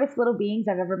smartest little beings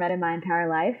I've ever met in my entire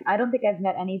life. I don't think I've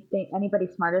met anybody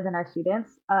smarter than our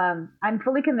students. I'm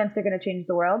fully convinced they're going to change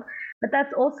the world, but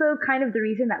that's also kind of the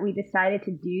reason that we decided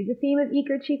to do the theme of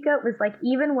Eco Chica. Was like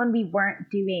even when we weren't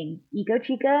doing Eco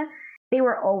Chica, they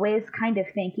were always kind of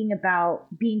thinking about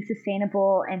being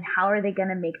sustainable and how are they going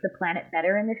to make the planet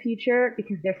better in the future,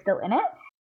 because they're still in it.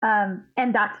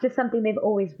 And that's just something they've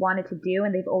always wanted to do,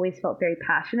 and they've always felt very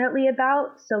passionately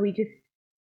about. So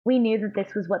we knew that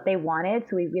this was what they wanted.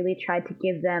 So we really tried to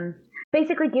give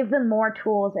them more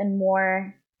tools and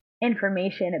more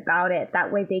information about it.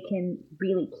 That way they can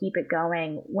really keep it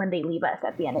going when they leave us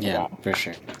at the end of the day. Yeah, for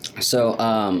sure.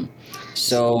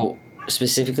 So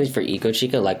specifically for Eco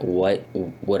Chica, like what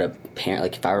would a parent,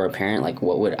 like if I were a parent, like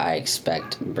what would I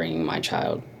expect bringing my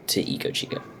child to Eco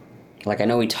Chica? Like I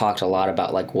know we talked a lot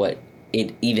about like what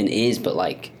it even is, but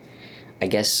like I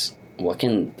guess what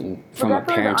can from a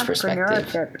parent's perspective.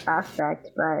 Entrepreneurship aspect,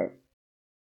 but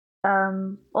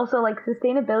also like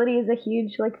sustainability is a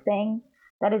huge like thing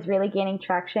that is really gaining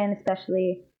traction,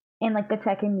 especially in like the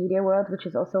tech and media world, which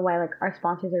is also why like our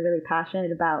sponsors are really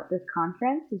passionate about this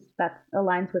conference. That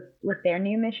aligns with their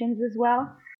new missions as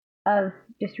well, of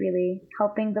just really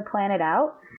helping the planet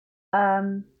out,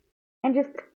 and just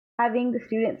having the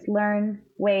students learn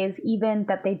ways, even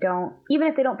if they don't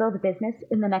build a business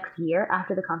in the next year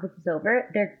after the conference is over,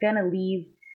 they're gonna leave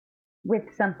with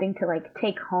something to like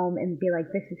take home and be like,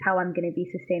 this is how I'm gonna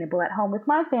be sustainable at home with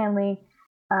my family.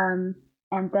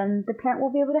 And then the parent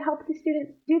will be able to help the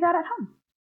students do that at home.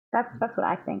 That's what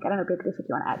I think. I don't know, Beatrice, if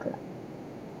you want to add to that.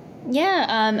 Yeah,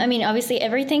 I mean, obviously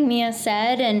everything Mia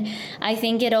said, and I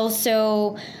think it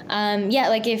also,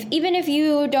 like even if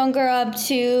you don't grow up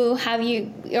to have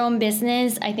your own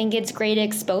business, I think it's great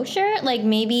exposure. Like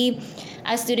maybe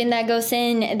a student that goes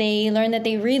in, they learn that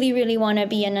they really, really want to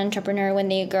be an entrepreneur when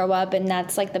they grow up, and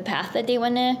that's like the path that they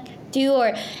want to do.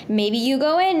 Or maybe you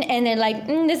go in and they're like,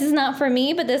 this is not for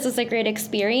me, but this is a great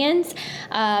experience.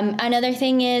 Another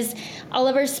thing is all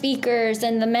of our speakers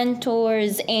and the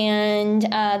mentors and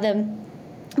the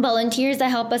volunteers that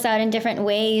help us out in different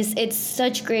ways. It's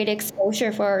such great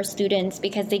exposure for our students,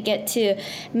 because they get to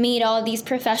meet all these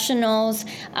professionals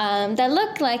that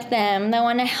look like them, that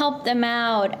want to help them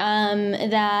out,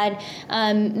 that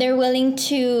they're willing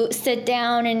to sit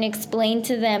down and explain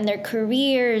to them their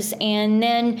careers, and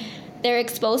then they're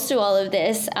exposed to all of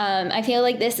this. I feel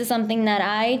like this is something that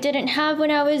I didn't have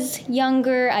when I was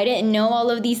younger. I didn't know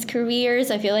all of these careers.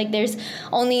 I feel like there's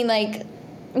only like,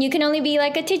 you can only be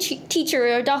like a teacher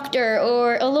or a doctor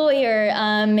or a lawyer,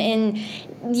 and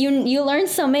you learn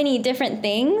so many different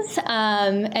things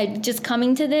just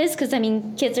coming to this, because I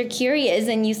mean kids are curious,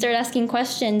 and you start asking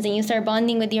questions and you start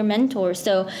bonding with your mentor,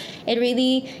 so it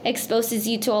really exposes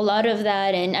you to a lot of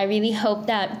that. And I really hope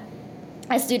that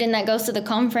a student that goes to the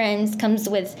conference comes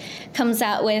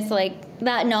out with like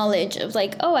that knowledge of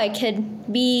like, oh, I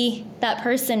could be that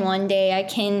person one day. I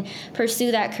can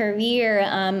pursue that career.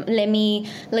 Let me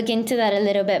look into that a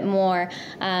little bit more.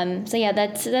 So yeah,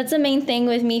 that's the main thing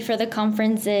with me for the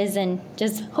conferences, and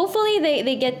just hopefully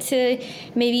they get to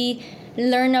maybe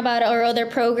learn about our other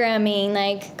programming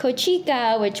like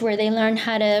Cochica, where they learn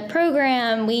how to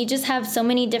program. We just have so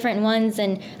many different ones,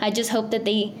 and I just hope that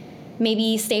they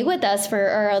maybe stay with us for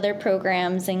our other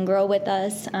programs and grow with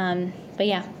us. But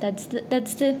yeah, that's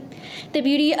the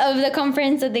beauty of the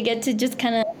conference, that they get to just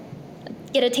kind of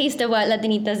get a taste of what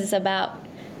Latinitas is about.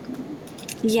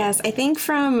 Yes, I think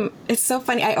it's so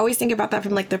funny. I always think about that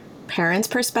from like the parents'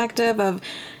 perspective of,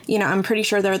 I'm pretty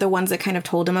sure they're the ones that kind of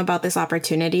told them about this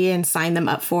opportunity and signed them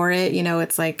up for it.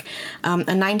 It's like a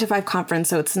 9-to-5 conference.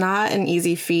 So it's not an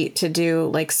easy feat to do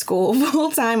like school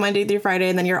full time Monday through Friday.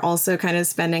 And then you're also kind of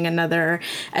spending another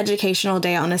educational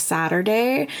day on a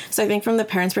Saturday. So I think from the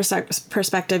parents'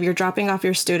 perspective, you're dropping off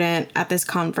your student at this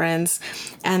conference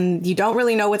and you don't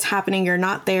really know what's happening. You're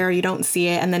not there. You don't see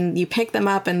it. And then you pick them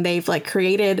up and they've like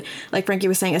created, like Frankie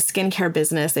was saying, a skincare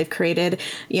business. They've created,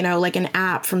 like an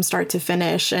app from start to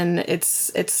finish. And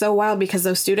it's so wild because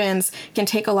those students can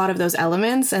take a lot of those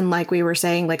elements. And like we were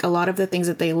saying, like a lot of the things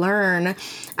that they learn,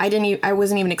 I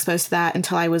wasn't even exposed to that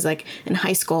until I was like in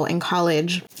high school and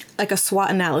college, like a SWOT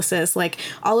analysis, like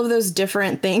all of those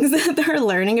different things that they're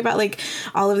learning about, like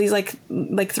all of these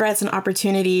like threats and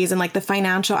opportunities, and like the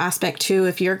financial aspect too.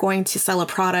 If you're going to sell a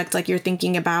product, like you're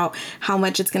thinking about how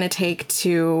much it's going to take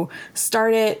to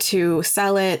start it, to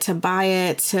sell it, to buy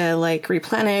it, to like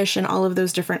replenish, and all of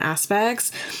those different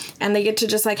aspects. And they get to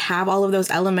just like have all of those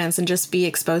elements and just be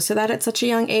exposed to that at such a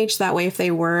young age. That way, if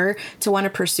they were to want to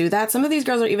pursue that, some of these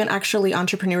girls are even actually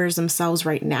entrepreneurs themselves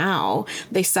right now.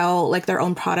 They sell like their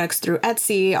own products through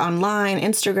Etsy, online,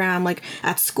 Instagram, like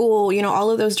at school, all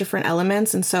of those different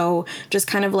elements. And so just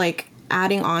kind of like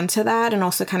adding on to that and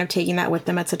also kind of taking that with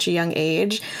them at such a young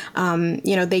age,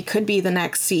 they could be the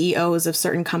next CEOs of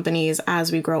certain companies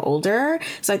as we grow older.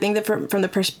 So I think that from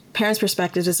the parents'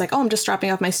 perspective, it's like, oh, I'm just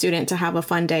dropping off my student to have a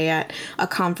fun day at a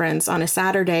conference on a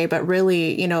Saturday. But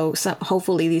really,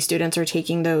 hopefully these students are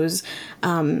taking those,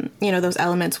 those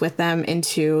elements with them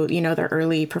into, their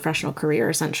early professional career,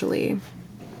 essentially.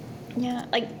 Yeah,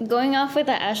 like going off with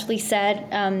what Ashley said,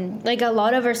 like a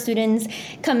lot of our students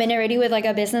come in already with like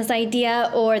a business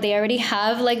idea, or they already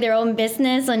have like their own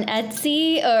business on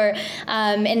Etsy, or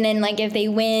and then like if they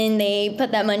win, they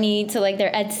put that money to like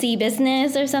their Etsy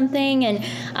business or something. And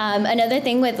another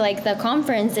thing with like the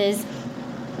conference is,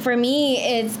 for me,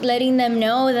 it's letting them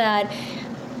know that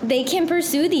they can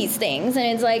pursue these things. And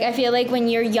it's like, I feel like when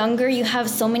you're younger, you have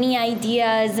so many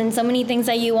ideas and so many things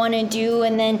that you want to do.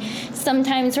 And then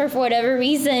sometimes for whatever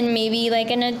reason, maybe like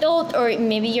an adult or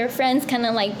maybe your friends kind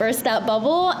of like burst that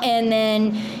bubble. And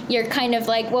then you're kind of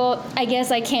like, well, I guess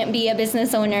I can't be a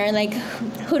business owner. Like,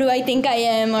 who do I think I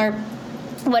am? Or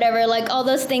whatever, like all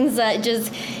those things that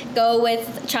just go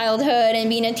with childhood and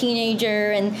being a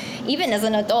teenager and even as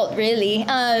an adult, really.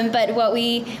 But what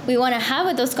we want to have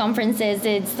with those conferences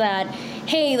is that,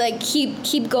 hey, like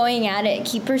keep going at it,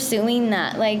 keep pursuing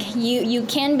that. Like you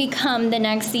can become the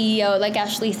next CEO, like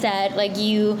Ashley said. Like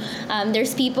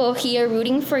there's people here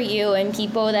rooting for you and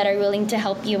people that are willing to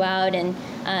help you out. And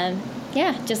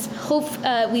just hope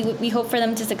we hope for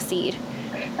them to succeed.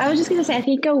 I was just going to say, I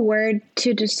think a word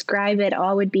to describe it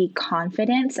all would be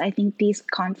confidence. I think these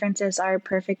conferences are a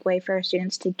perfect way for our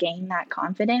students to gain that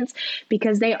confidence,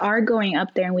 because they are going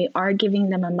up there and we are giving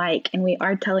them a mic and we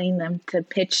are telling them to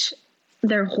pitch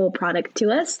their whole product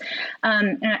to us.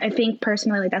 And I think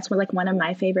personally, like that's one of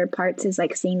my favorite parts is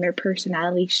like seeing their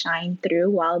personality shine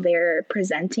through while they're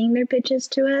presenting their pitches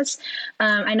to us.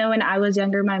 I know when I was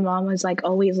younger, my mom was like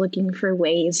always looking for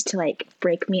ways to like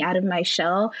break me out of my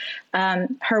shell.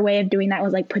 Her way of doing that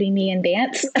was like putting me in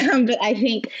dance. But I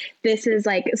think this is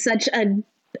like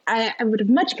I would have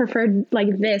much preferred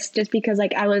like this, just because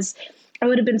like I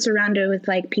would have been surrounded with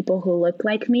like people who look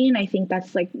like me. And I think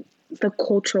that's like the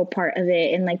cultural part of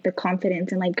it, and like the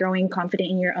confidence and like growing confident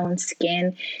in your own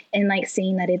skin, and like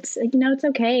seeing that it's, it's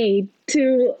okay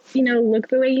to, look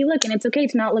the way you look, and it's okay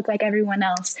to not look like everyone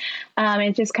else.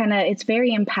 It's just it's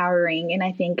very empowering. And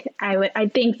I think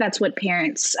I think that's what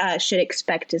parents should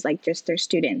expect, is like just their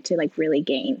student to like really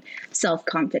gain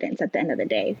self-confidence at the end of the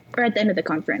day, or at the end of the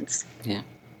conference. Yeah.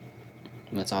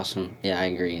 That's awesome. Yeah, I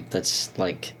agree. That's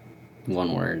like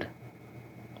one word.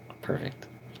 Perfect.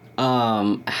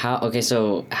 How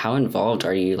involved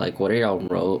are you? Like, what are y'all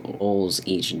roles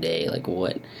each day? Like,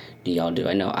 what do y'all do?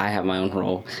 I know I have my own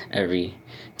role every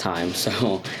time.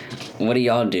 So what do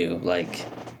y'all do? Like,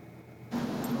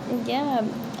 Yeah,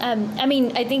 I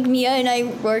mean, I think Mia and I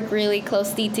work really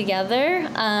closely together.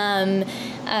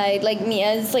 Like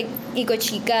Mia's like Eco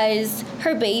Chica is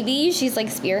her baby. She's like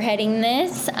spearheading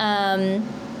this.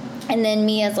 And then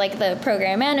me as like the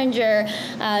program manager,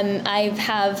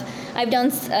 I've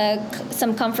done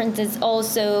some conferences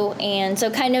also, and so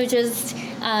kind of just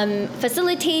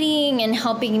facilitating and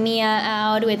helping Mia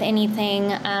out with anything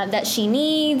that she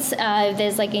needs. If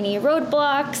there's like any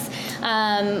roadblocks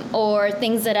or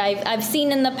things that I've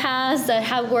seen in the past that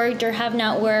have worked or have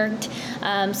not worked.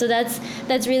 So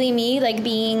that's really me, like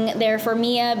being there for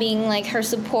Mia, being like her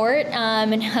support,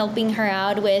 and helping her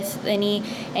out with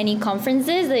any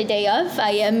conferences the day of.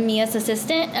 I am Mia's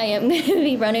assistant. I am going to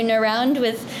be running around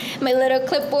with my little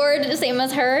clipboard, same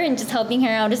as her, and just helping her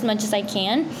out as much as I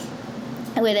can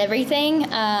with everything.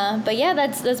 But yeah,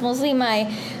 that's mostly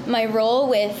my role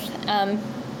with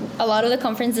a lot of the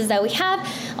conferences that we have.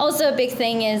 Also, a big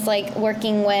thing is like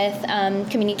working with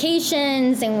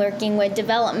communications and working with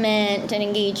development and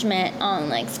engagement on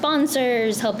like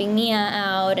sponsors, helping Mia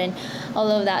out, and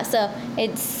all of that. So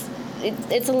it's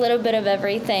a little bit of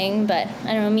everything. But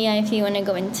I don't know, Mia, if you want to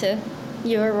go into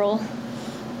your role.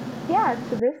 Yeah,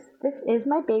 so this is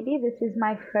my baby. This is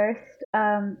my first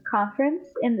conference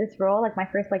in this role, like my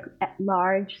first like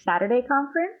large Saturday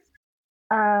conference.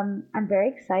 I'm very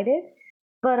excited,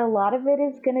 but a lot of it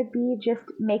is going to be just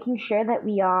making sure that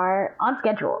we are on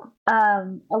schedule.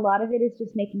 A lot of it is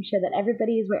just making sure that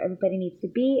everybody is where everybody needs to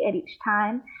be at each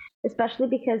time, especially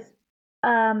because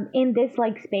in this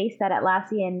like space that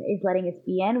Atlassian is letting us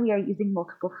be in, we are using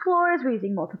multiple floors, we're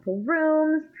using multiple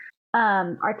rooms.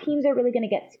 Our teams are really going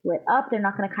to get split up. They're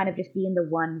not going to kind of just be in the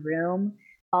one room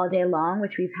all day long,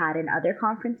 which we've had in other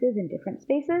conferences in different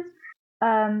spaces.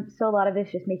 So a lot of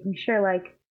it's just making sure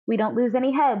like we don't lose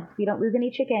any heads, we don't lose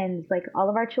any chickens, like all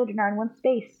of our children are in one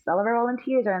space, all of our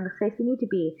volunteers are in the space we need to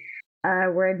be.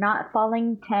 We're not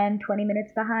falling 10, 20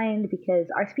 minutes behind because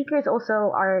our speakers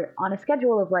also are on a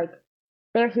schedule of like,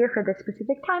 they're here for this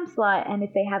specific time slot, and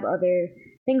if they have other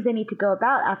things they need to go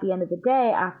about at the end of the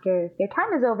day after their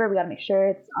time is over, we gotta make sure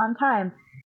it's on time.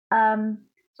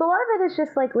 So a lot of it is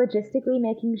just like logistically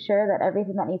making sure that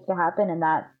everything that needs to happen in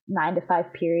that 9 to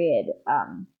 5 period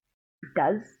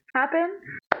does happen.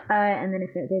 And then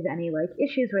if there's any like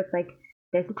issues where it's like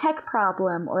there's a tech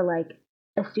problem or like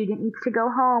a student needs to go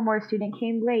home or a student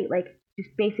came late, like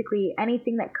just basically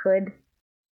anything that could.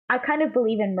 I kind of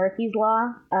believe in Murphy's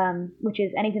Law, which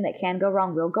is anything that can go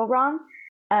wrong will go wrong.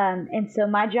 And so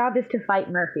my job is to fight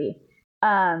Murphy,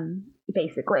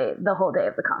 basically the whole day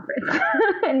of the conference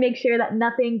and make sure that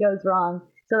nothing goes wrong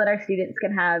so that our students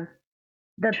can have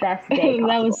the best day possible.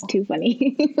 That was too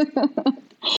funny.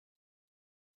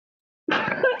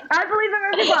 I believe in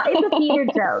Murphy's Law. It's a theater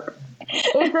joke.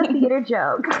 It's a theater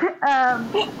joke.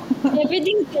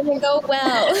 Everything's gonna go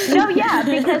well. No, yeah,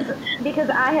 because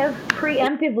I have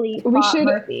preemptively fought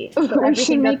Murphy. So we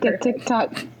should make a perfect.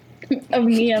 TikTok of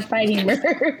Mia fighting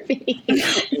Murphy.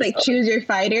 It's like choose your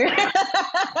fighter.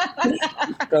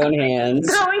 Throwing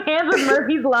hands. Throwing hands with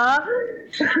Murphy's Law.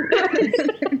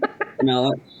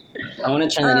 No, I want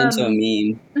to turn that into a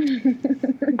meme.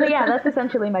 But yeah, that's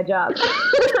essentially my job.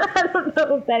 I don't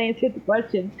know if that answered the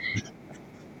question.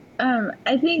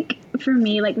 I think for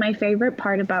me, like my favorite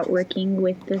part about working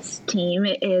with this team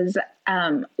is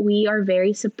we are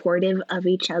very supportive of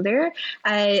each other.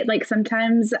 I like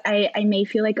sometimes I may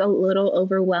feel like a little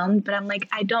overwhelmed, but I'm like,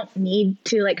 I don't need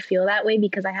to like feel that way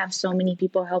because I have so many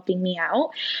people helping me out.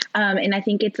 And I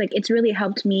think it's really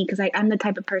helped me because I'm the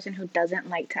type of person who doesn't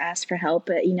like to ask for help.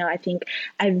 But, you know, I think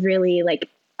I've really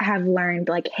have learned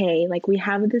like, hey, like we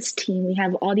have this team, we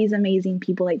have all these amazing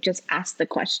people, like just ask the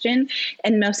question.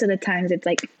 And most of the times it's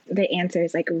like the answer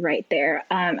is like right there.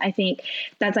 I think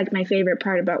that's like my favorite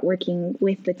part about working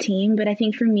with the team. But I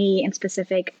think for me in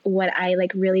specific, what I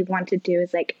like really want to do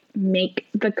is like make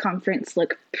the conference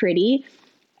look pretty.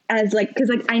 As like, because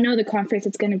like I know the conference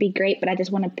it's going to be great, but I just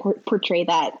want to portray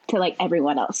that to like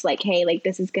everyone else. Like, hey, like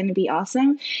this is going to be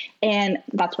awesome, and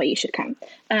that's why you should come.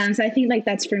 So I think like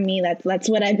that's for me. That's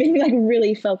what I've been like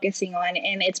really focusing on,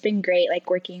 and it's been great like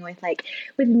working with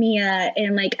Mia,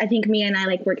 and like I think Mia and I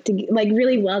like work like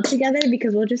really well together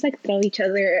because we'll just like throw each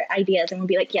other ideas and we'll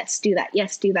be like, yes, do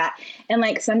that, and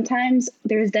like sometimes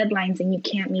there's deadlines and you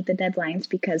can't meet the deadlines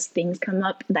because things come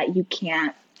up that you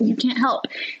can't help,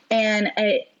 and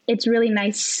it's really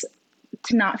nice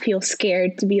to not feel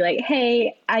scared to be like,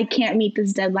 hey, I can't meet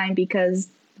this deadline because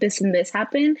this and this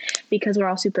happened, because we're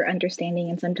all super understanding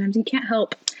and sometimes you can't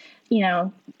help, you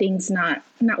know, things not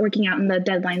working out in the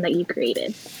deadline that you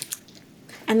created.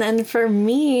 And then for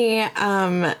me,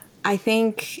 I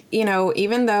think,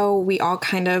 even though we all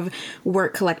kind of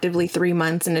work collectively 3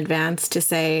 months in advance to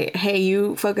say, hey,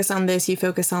 you focus on this, you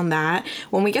focus on that,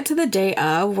 when we get to the day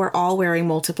of, we're all wearing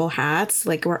multiple hats.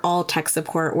 Like, we're all tech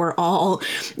support. We're all,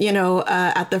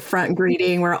 at the front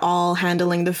greeting. We're all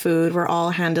handling the food. We're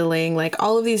all handling like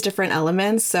all of these different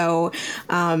elements. So,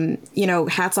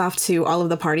 hats off to all of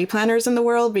the party planners in the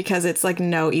world, because it's like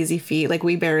no easy feat. Like,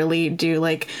 we barely do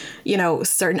like,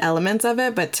 certain elements of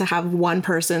it, but to have one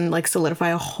person like solidify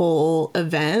a whole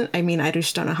event, I mean, I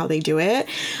just don't know how they do it.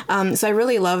 So I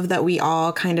really love that we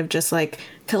all kind of just like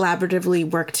collaboratively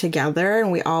work together,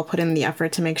 and we all put in the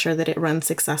effort to make sure that it runs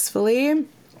successfully.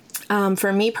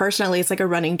 For me personally, it's like a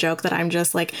running joke that I'm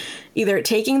just like either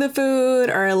taking the food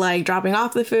or like dropping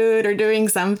off the food or doing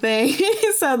something.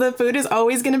 So the food is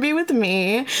always going to be with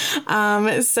me.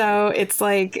 So it's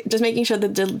like just making sure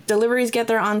that deliveries get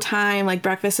there on time, like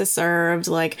breakfast is served,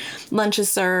 like lunch is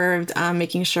served,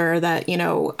 making sure that,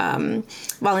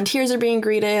 volunteers are being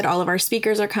greeted. All of our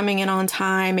speakers are coming in on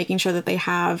time, making sure that they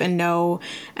have and know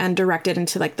and directed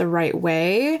into like the right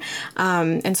way.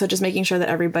 And so just making sure that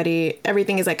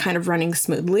everything is like kind of running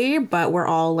smoothly, but we're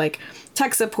all like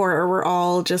tech support, or we're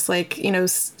all just like,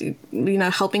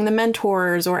 helping the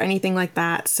mentors or anything like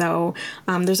that. So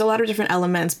there's a lot of different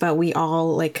elements, but we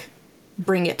all like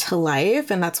bring it to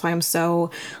life. And that's why I'm so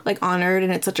like honored,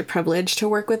 and it's such a privilege to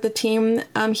work with the team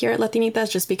here at Latinitas,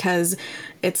 just because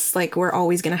it's like we're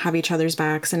always going to have each other's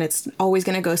backs, and it's always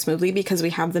going to go smoothly because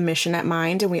we have the mission at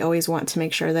mind, and we always want to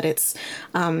make sure that it's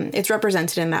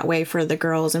represented in that way for the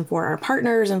girls and for our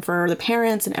partners and for the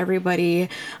parents and everybody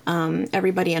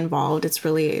involved. It's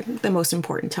really the most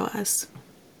important to us.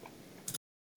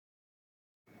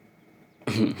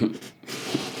 What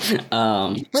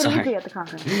do you do at the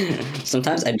conference?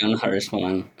 Sometimes I don't know how to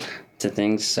respond to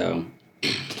things, so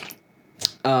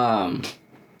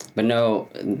but no,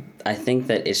 I think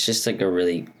that it's just like a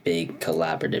really big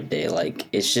collaborative day. Like,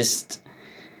 it's just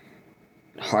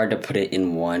hard to put it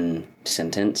in one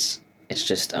sentence. It's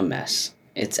just a mess.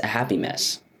 It's a happy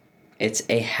mess. It's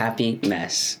a happy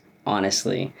mess,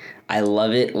 honestly. I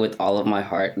love it with all of my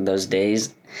heart. Those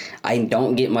days, I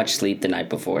don't get much sleep the night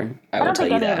before. I will tell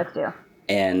you that. I don't think any of us do.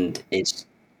 And it's,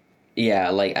 yeah,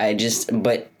 like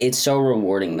but it's so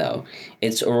rewarding though.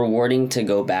 It's rewarding to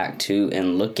go back to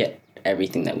and look at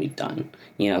everything that we've done,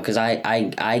 because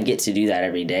I get to do that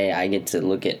every day. I get to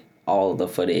look at all the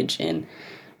footage and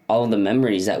all of the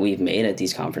memories that we've made at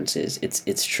these conferences.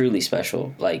 It's truly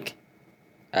special. Like,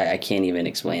 I can't even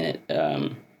explain it.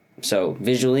 So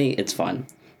visually, it's fun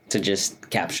to just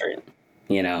capture it,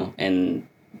 and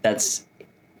that's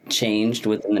changed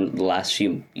within the last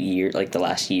few years, like the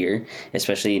last year,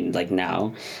 especially like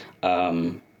now.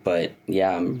 But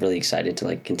yeah, I'm really excited to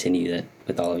like continue that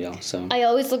with all of y'all. So I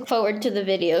always look forward to the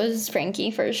videos, Frankie,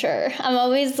 for sure. I'm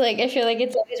always like, I feel like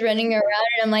it's always running around,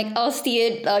 and I'm like, I'll see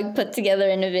it like put together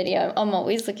in a video. I'm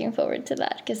always looking forward to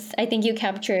that because I think you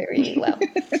capture it really well.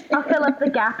 I'll fill up the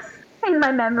gaps in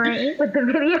my memory with the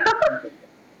video.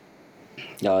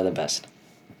 y'all are the best.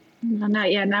 No,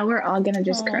 not yet. Now we're all gonna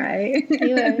just cry.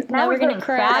 Now we're gonna getting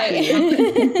cry.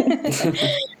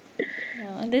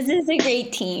 No, this is a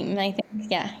great team. I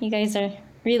think, yeah, you guys are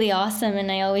really awesome,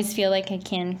 and I always feel like I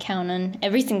can count on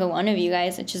every single one of you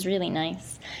guys, which is really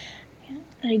nice.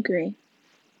 I agree.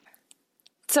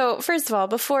 So, first of all,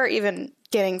 before even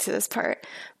getting to this part,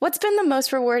 what's been the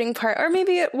most rewarding part, or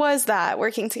maybe it was that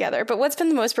working together, but what's been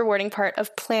the most rewarding part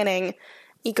of planning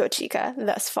Eco Chica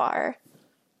thus far?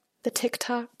 The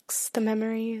TikToks, the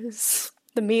memories,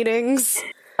 the meetings.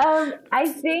 I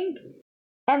think,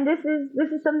 and this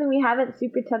is something we haven't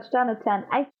super touched on a ton.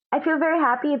 I feel very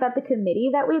happy about the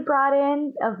committee that we brought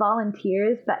in of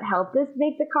volunteers that helped us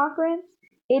make the conference.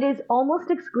 It is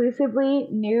almost exclusively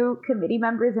new committee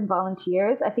members and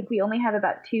volunteers. I think we only have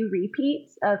about 2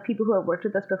 repeats of people who have worked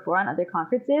with us before on other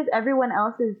conferences. Everyone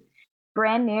else is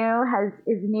brand new,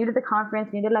 is new to the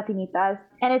conference, new to Latinitas,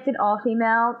 and it's an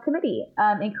all-female committee,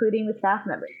 including the staff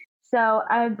members. So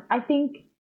I think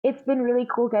it's been really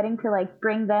cool getting to like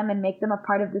bring them and make them a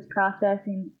part of this process,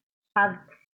 and have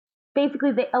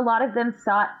basically a lot of them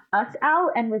sought us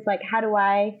out and was like, how do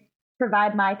I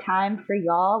provide my time for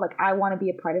y'all? Like, I want to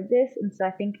be a part of this. And so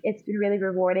I think it's been really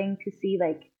rewarding to see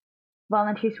like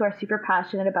volunteers who are super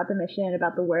passionate about the mission and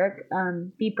about the work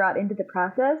be brought into the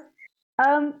process.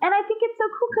 And I think it's so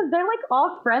cool because they're like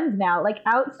all friends now, like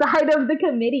outside of the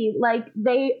committee. Like,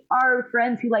 they are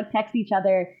friends who like text each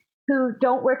other, who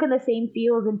don't work in the same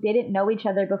fields and didn't know each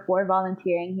other before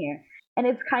volunteering here. And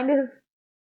it's kind of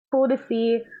cool to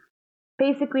see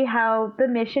basically how the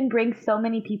mission brings so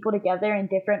many people together in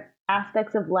different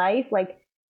aspects of life. Like,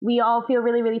 we all feel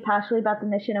really, really passionately about the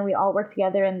mission, and we all work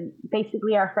together and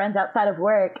basically are friends outside of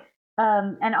work.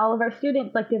 And all of our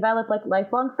students like develop like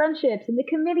lifelong friendships, and the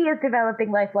committee is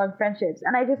developing lifelong friendships.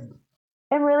 And I just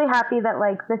am really happy that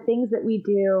like the things that we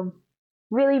do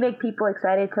really make people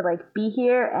excited to like be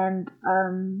here and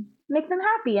make them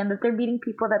happy, and that they're meeting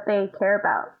people that they care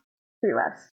about through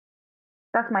us.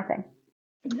 That's my thing.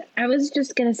 I was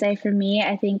just going to say, for me,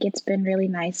 I think it's been really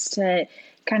nice to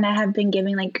kind of have been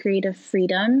giving like creative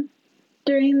freedom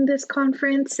during this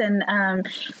conference, and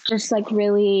just like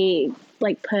really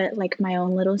like put like my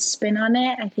own little spin on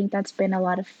it. I think that's been a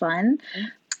lot of fun.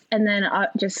 And then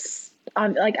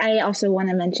like I also want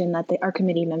to mention that our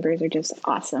committee members are just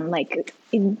awesome. Like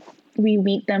we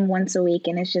meet them once a week,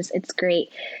 and it's great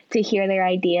to hear their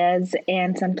ideas.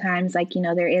 And sometimes like,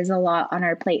 there is a lot on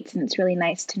our plates, and it's really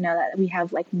nice to know that we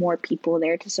have like more people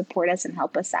there to support us and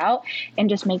help us out and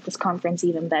just make this conference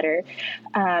even better.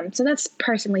 So that's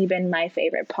personally been my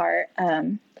favorite part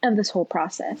of this whole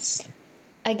process.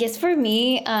 I guess for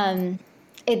me,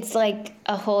 it's like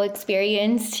a whole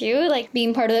experience too, like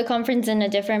being part of the conference in a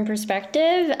different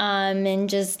perspective, and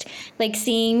just like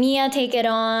seeing Mia take it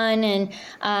on,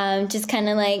 and just kind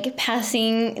of like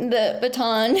passing the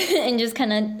baton and just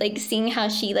kind of like seeing how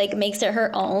she like makes it her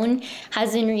own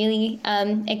has been really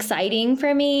exciting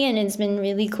for me. And it's been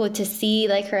really cool to see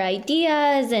like her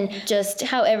ideas and just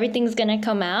how everything's gonna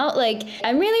come out. Like,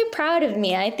 I'm really proud of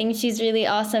Mia. I think she's really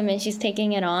awesome, and she's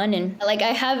taking it on, and like I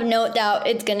have no doubt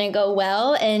it's gonna go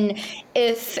well. And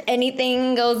if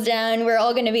anything goes down, we're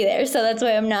all gonna be there. So that's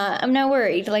why I'm not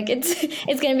worried. Like it's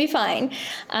gonna be fine.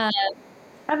 I'm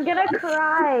gonna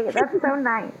cry. That's so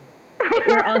nice.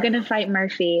 We're all gonna fight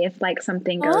Murphy if like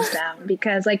something goes down,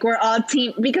 because like we're all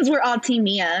team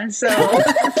Mia. So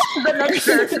The next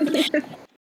person.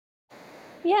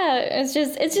 Yeah, it's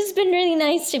just been really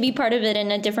nice to be part of it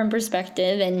in a different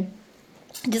perspective, and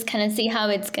just kind of see how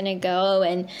it's gonna go.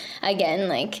 And again,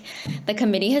 like the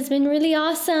committee has been really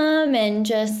awesome, and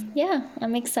just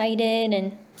I'm excited,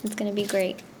 and it's gonna be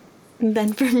great. And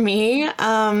then for me,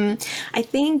 I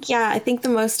think the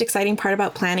most exciting part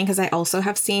about planning, because I also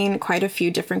have seen quite a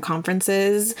few different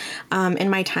conferences in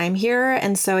my time here.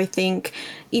 And so I think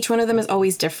each one of them is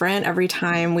always different. Every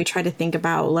time we try to think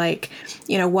about like,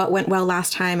 what went well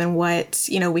last time and what,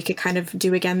 we could kind of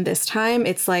do again this time.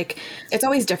 It's like, it's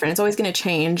always different. It's always going to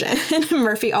change. And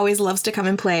Murphy always loves to come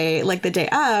and play like the day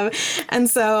of. And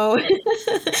so,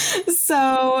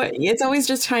 so it's always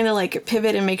just trying to like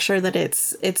pivot and make sure that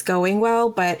it's going well.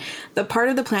 But the part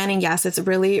of the planning, yes,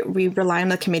 we rely on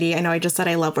the committee. I know I just said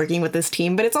I love working with this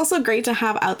team, but it's also great to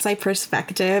have outside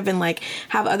perspective and like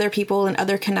have other people and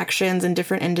other connections in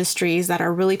different industries that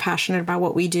are really passionate about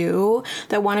what we do,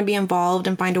 that want to be involved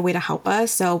and find a way to help us.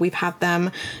 So we've had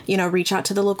them, reach out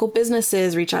to the local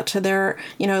businesses, reach out to their,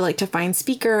 like to find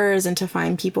speakers and to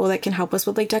find people that can help us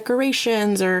with like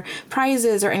decorations or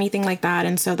prizes or anything like that.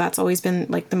 And so that's always been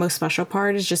like the most special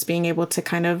part, is just being able to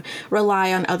kind of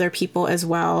rely on other people as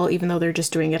well, even though they're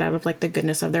just doing it out of like the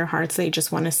goodness of their hearts. They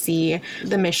just want to see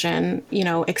the mission,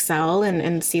 excel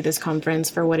and see this conference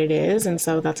for what it is. And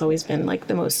so that's always been like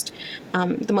the most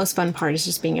fun part, is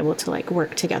just being able to like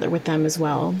work together with them as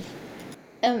well.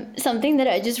 Something that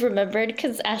I just remembered,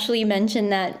 because Ashley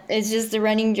mentioned that it's just a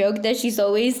running joke that she's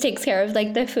always takes care of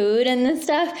like the food and the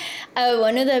stuff.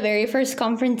 One of the very first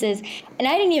conferences, and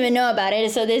I didn't even know about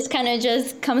it, so this kind of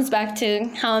just comes back to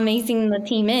how amazing the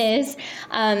team is.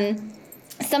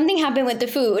 Something happened with the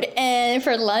food and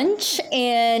for lunch,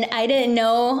 and I didn't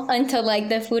know until like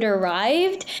the food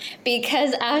arrived,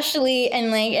 because Ashley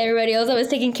and like everybody else that was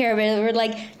taking care of it were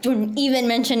like, don't even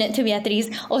mention it to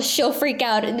Beatriz or she'll freak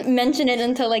out. Mention it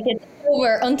until like it's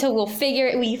over, until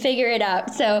we figure it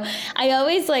out. So I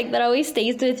always like that always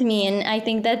stays with me, and I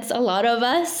think that's a lot of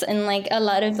us and like a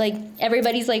lot of like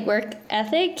everybody's like work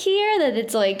ethic here, that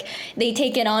it's like they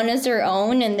take it on as their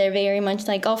own, and they're very much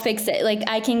like, I'll fix it, like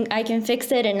I can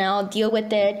fix it and I'll deal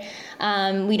with it.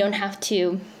 We don't have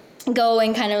to go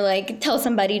and kind of like tell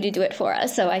somebody to do it for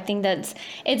us. So I think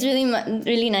it's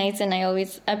really nice, and I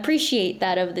always appreciate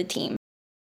that of the team.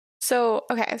 So,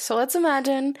 okay, so let's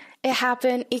imagine it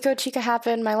happened, Eco Chica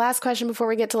happened. My last question before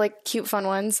we get to like cute fun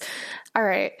ones. All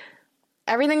right,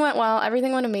 everything went well,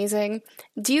 everything went amazing.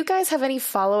 Do you guys have any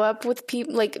follow-up with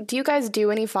people? Like, do you guys do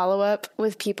any follow-up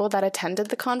with people that attended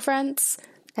the conference?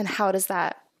 And how does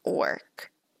that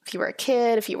work? If you were a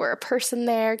kid, if you were a person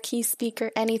there, key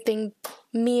speaker, anything,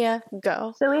 Mia,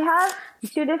 go. So we have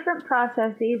two different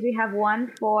processes. We have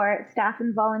one for staff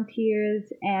and volunteers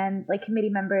and like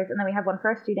committee members, and then we have one for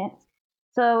our students.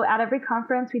 So at every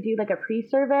conference, we do like a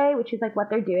pre-survey, which is like what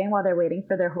they're doing while they're waiting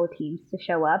for their whole teams to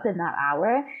show up in that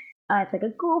hour. It's like a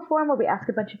Google form where we ask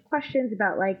a bunch of questions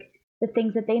about like the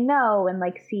things that they know and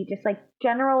like see just like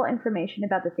general information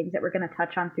about the things that we're going to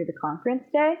touch on through the conference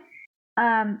day.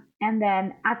 And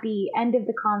then at the end of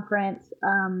the conference,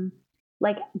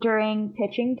 like during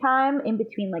pitching time, in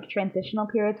between like transitional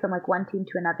periods from like one team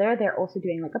to another, they're also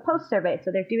doing like a post survey.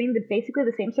 So they're doing basically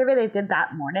the same survey they did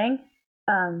that morning,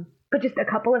 but just a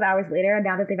couple of hours later,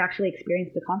 now that they've actually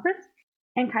experienced the conference,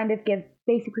 and kind of give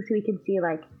basically so we can see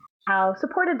like how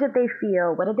supported did they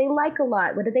feel, what did they like a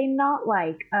lot, what did they not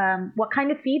like, what kind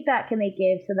of feedback can they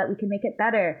give so that we can make it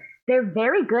better. They're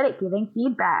very good at giving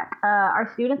feedback.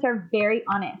 Our students are very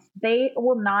honest. They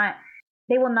will not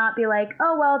be like,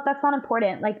 oh, well, that's not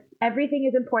important. Like everything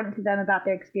is important to them about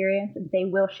their experience, and they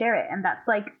will share it. And that's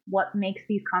like what makes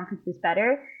these conferences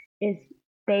better is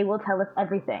they will tell us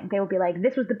everything. They will be like,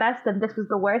 this was the best and this was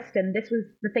the worst and this was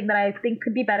the thing that I think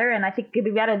could be better and I think it could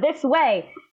be better this way.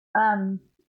 And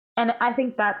I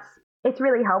think it's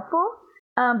really helpful.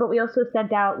 But we also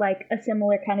sent out like a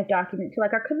similar kind of document to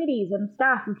like our committees and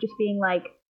staff of just being like,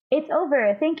 it's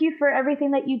over. Thank you for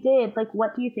everything that you did. Like,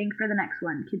 what do you think for the next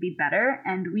one could be better?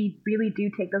 And we really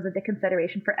do take those into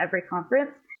consideration for every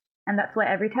conference. And that's why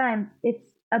every time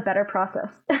it's a better process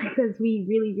because we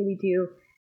really,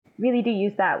 really do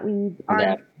use that. We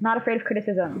are not afraid of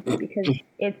criticism because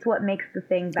it's what makes the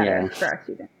thing better for our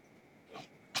students.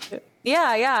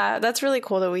 Yeah. That's really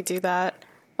cool that we do that.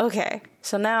 Okay,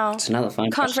 so now the fun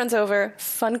conference over.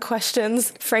 Fun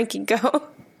questions. Frankie, go.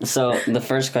 So the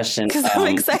first question, I'm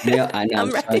excited. I know,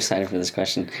 I'm so excited for this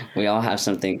question. We all have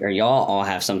something, or y'all all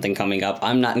have something coming up.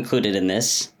 I'm not included in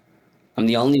this. I'm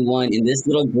the only one in this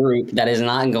little group that is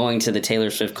not going to the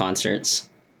Taylor Swift concerts.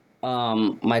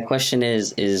 My question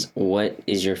is what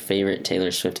is your favorite Taylor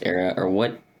Swift era, or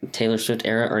what Taylor Swift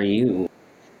era are you?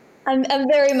 I'm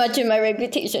very much in my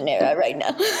Reputation era right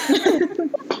now.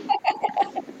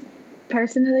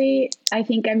 Personally, I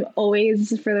think I'm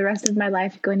always, for the rest of my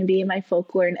life, going to be in my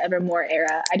Folklore and Evermore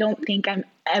era. I don't think I'm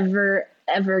ever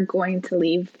going to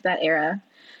leave that era.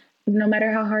 No matter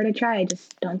how hard I try, I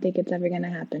just don't think it's ever going to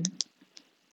happen.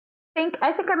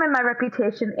 I think I'm in my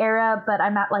Reputation era, but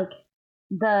I'm at like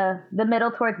the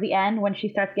middle towards the end when she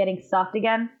starts getting soft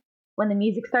again, when the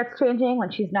music starts changing,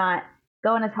 when she's not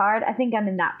going as hard. I think I'm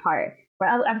in that part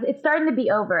where it's starting to be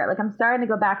over. Like I'm starting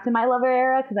to go back to my Lover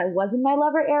era because I was in my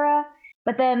Lover era.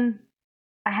 But then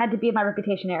I had to be in my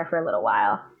Reputation era for a little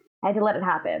while. I had to let it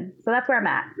happen. So that's where I'm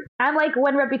at. I'm like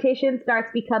when Reputation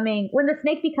starts becoming, when the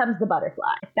snake becomes the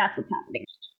butterfly. That's what's happening.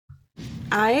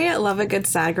 I love a good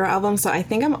sad girl album, so I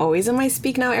think I'm always in my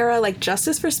Speak Now era, like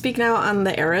Justice for Speak Now on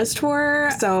the Eras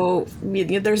tour. So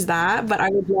there's that, but I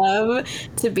would love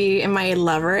to be in my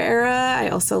Lover era. I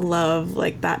also love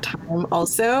like that time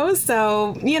also.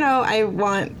 So, I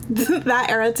want that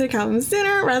era to come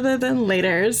sooner rather than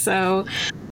later. So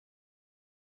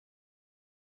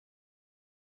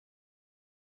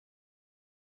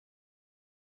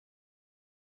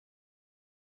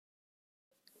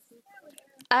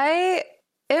I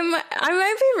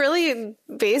might be really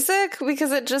basic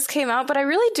because it just came out, but I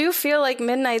really do feel like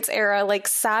Midnight's era, like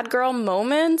sad girl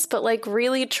moments, but like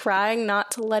really trying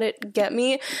not to let it get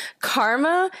me.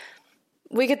 Karma,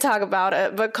 we could talk about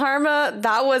it, but Karma,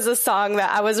 that was a song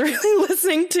that I was really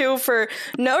listening to for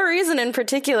no reason in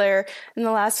particular in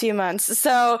the last few months.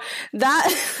 So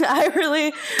that, I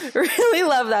really, really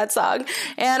love that song.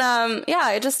 And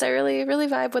I really, really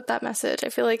vibe with that message. I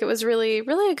feel like it was really,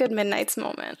 really a good Midnight's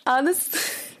moment. On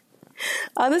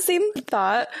the same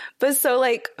thought, but so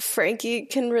like Frankie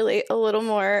can relate a little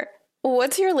more.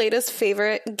 What's your latest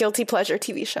favorite guilty pleasure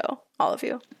TV show? All of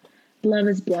you. Love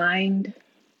is Blind.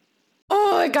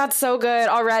 Oh, it got so good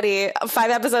already.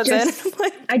 5 episodes in.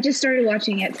 I just started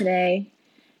watching it today.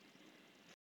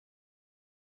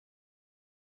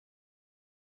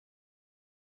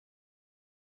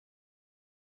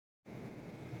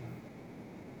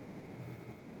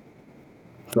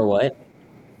 For what?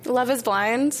 Love is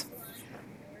Blind.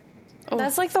 Oh.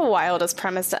 That's like the wildest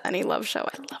premise to any love show.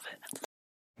 I love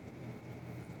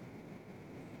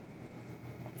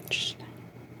it.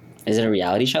 Is it a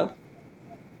reality show?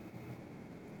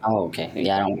 Oh, okay.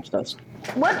 Yeah, I don't watch those.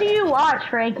 What do you watch,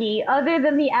 Frankie, other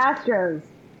than the Astros?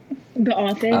 The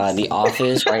Office. The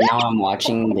Office. Right now I'm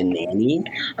watching The Nanny.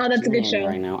 Oh, that's a good show.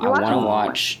 Right now. I want to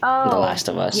watch The Last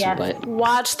of Us. Yes. But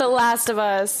watch The Last of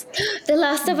Us. The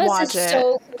Last of Us is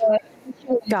so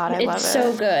good. God, I love it. It's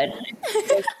so good.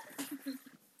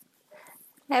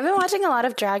 I've been watching a lot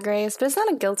of Drag Race, but it's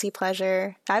not a guilty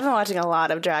pleasure. I've been watching a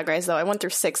lot of Drag Race, though. I went through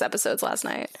 6 episodes last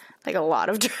night. Like, a lot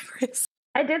of Drag Race.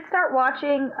 I did start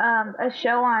watching a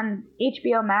show on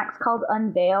HBO Max called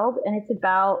Unveiled, and it's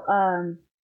about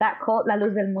that cult, La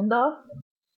Luz del Mundo.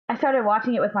 I started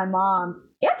watching it with my mom.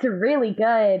 It's really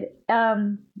good.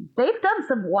 They've done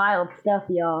some wild stuff,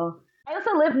 y'all. I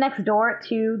also live next door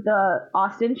to the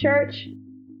Austin church,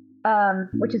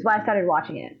 which is why I started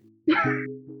watching it.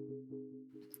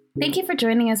 Thank you for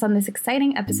joining us on this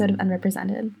exciting episode of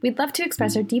Unrepresented. We'd love to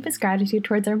express our deepest gratitude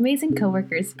towards our amazing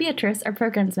coworkers, Beatrice, our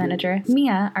programs manager,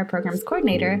 Mia, our programs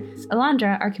coordinator,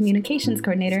 Alondra, our communications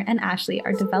coordinator, and Ashley,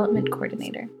 our development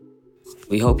coordinator.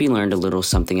 We hope you learned a little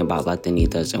something about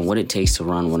Latinitas and what it takes to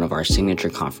run one of our signature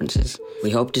conferences. We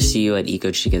hope to see you at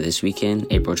Eco Chica this weekend,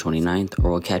 April 29th,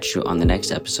 or we'll catch you on the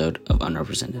next episode of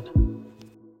Unrepresented.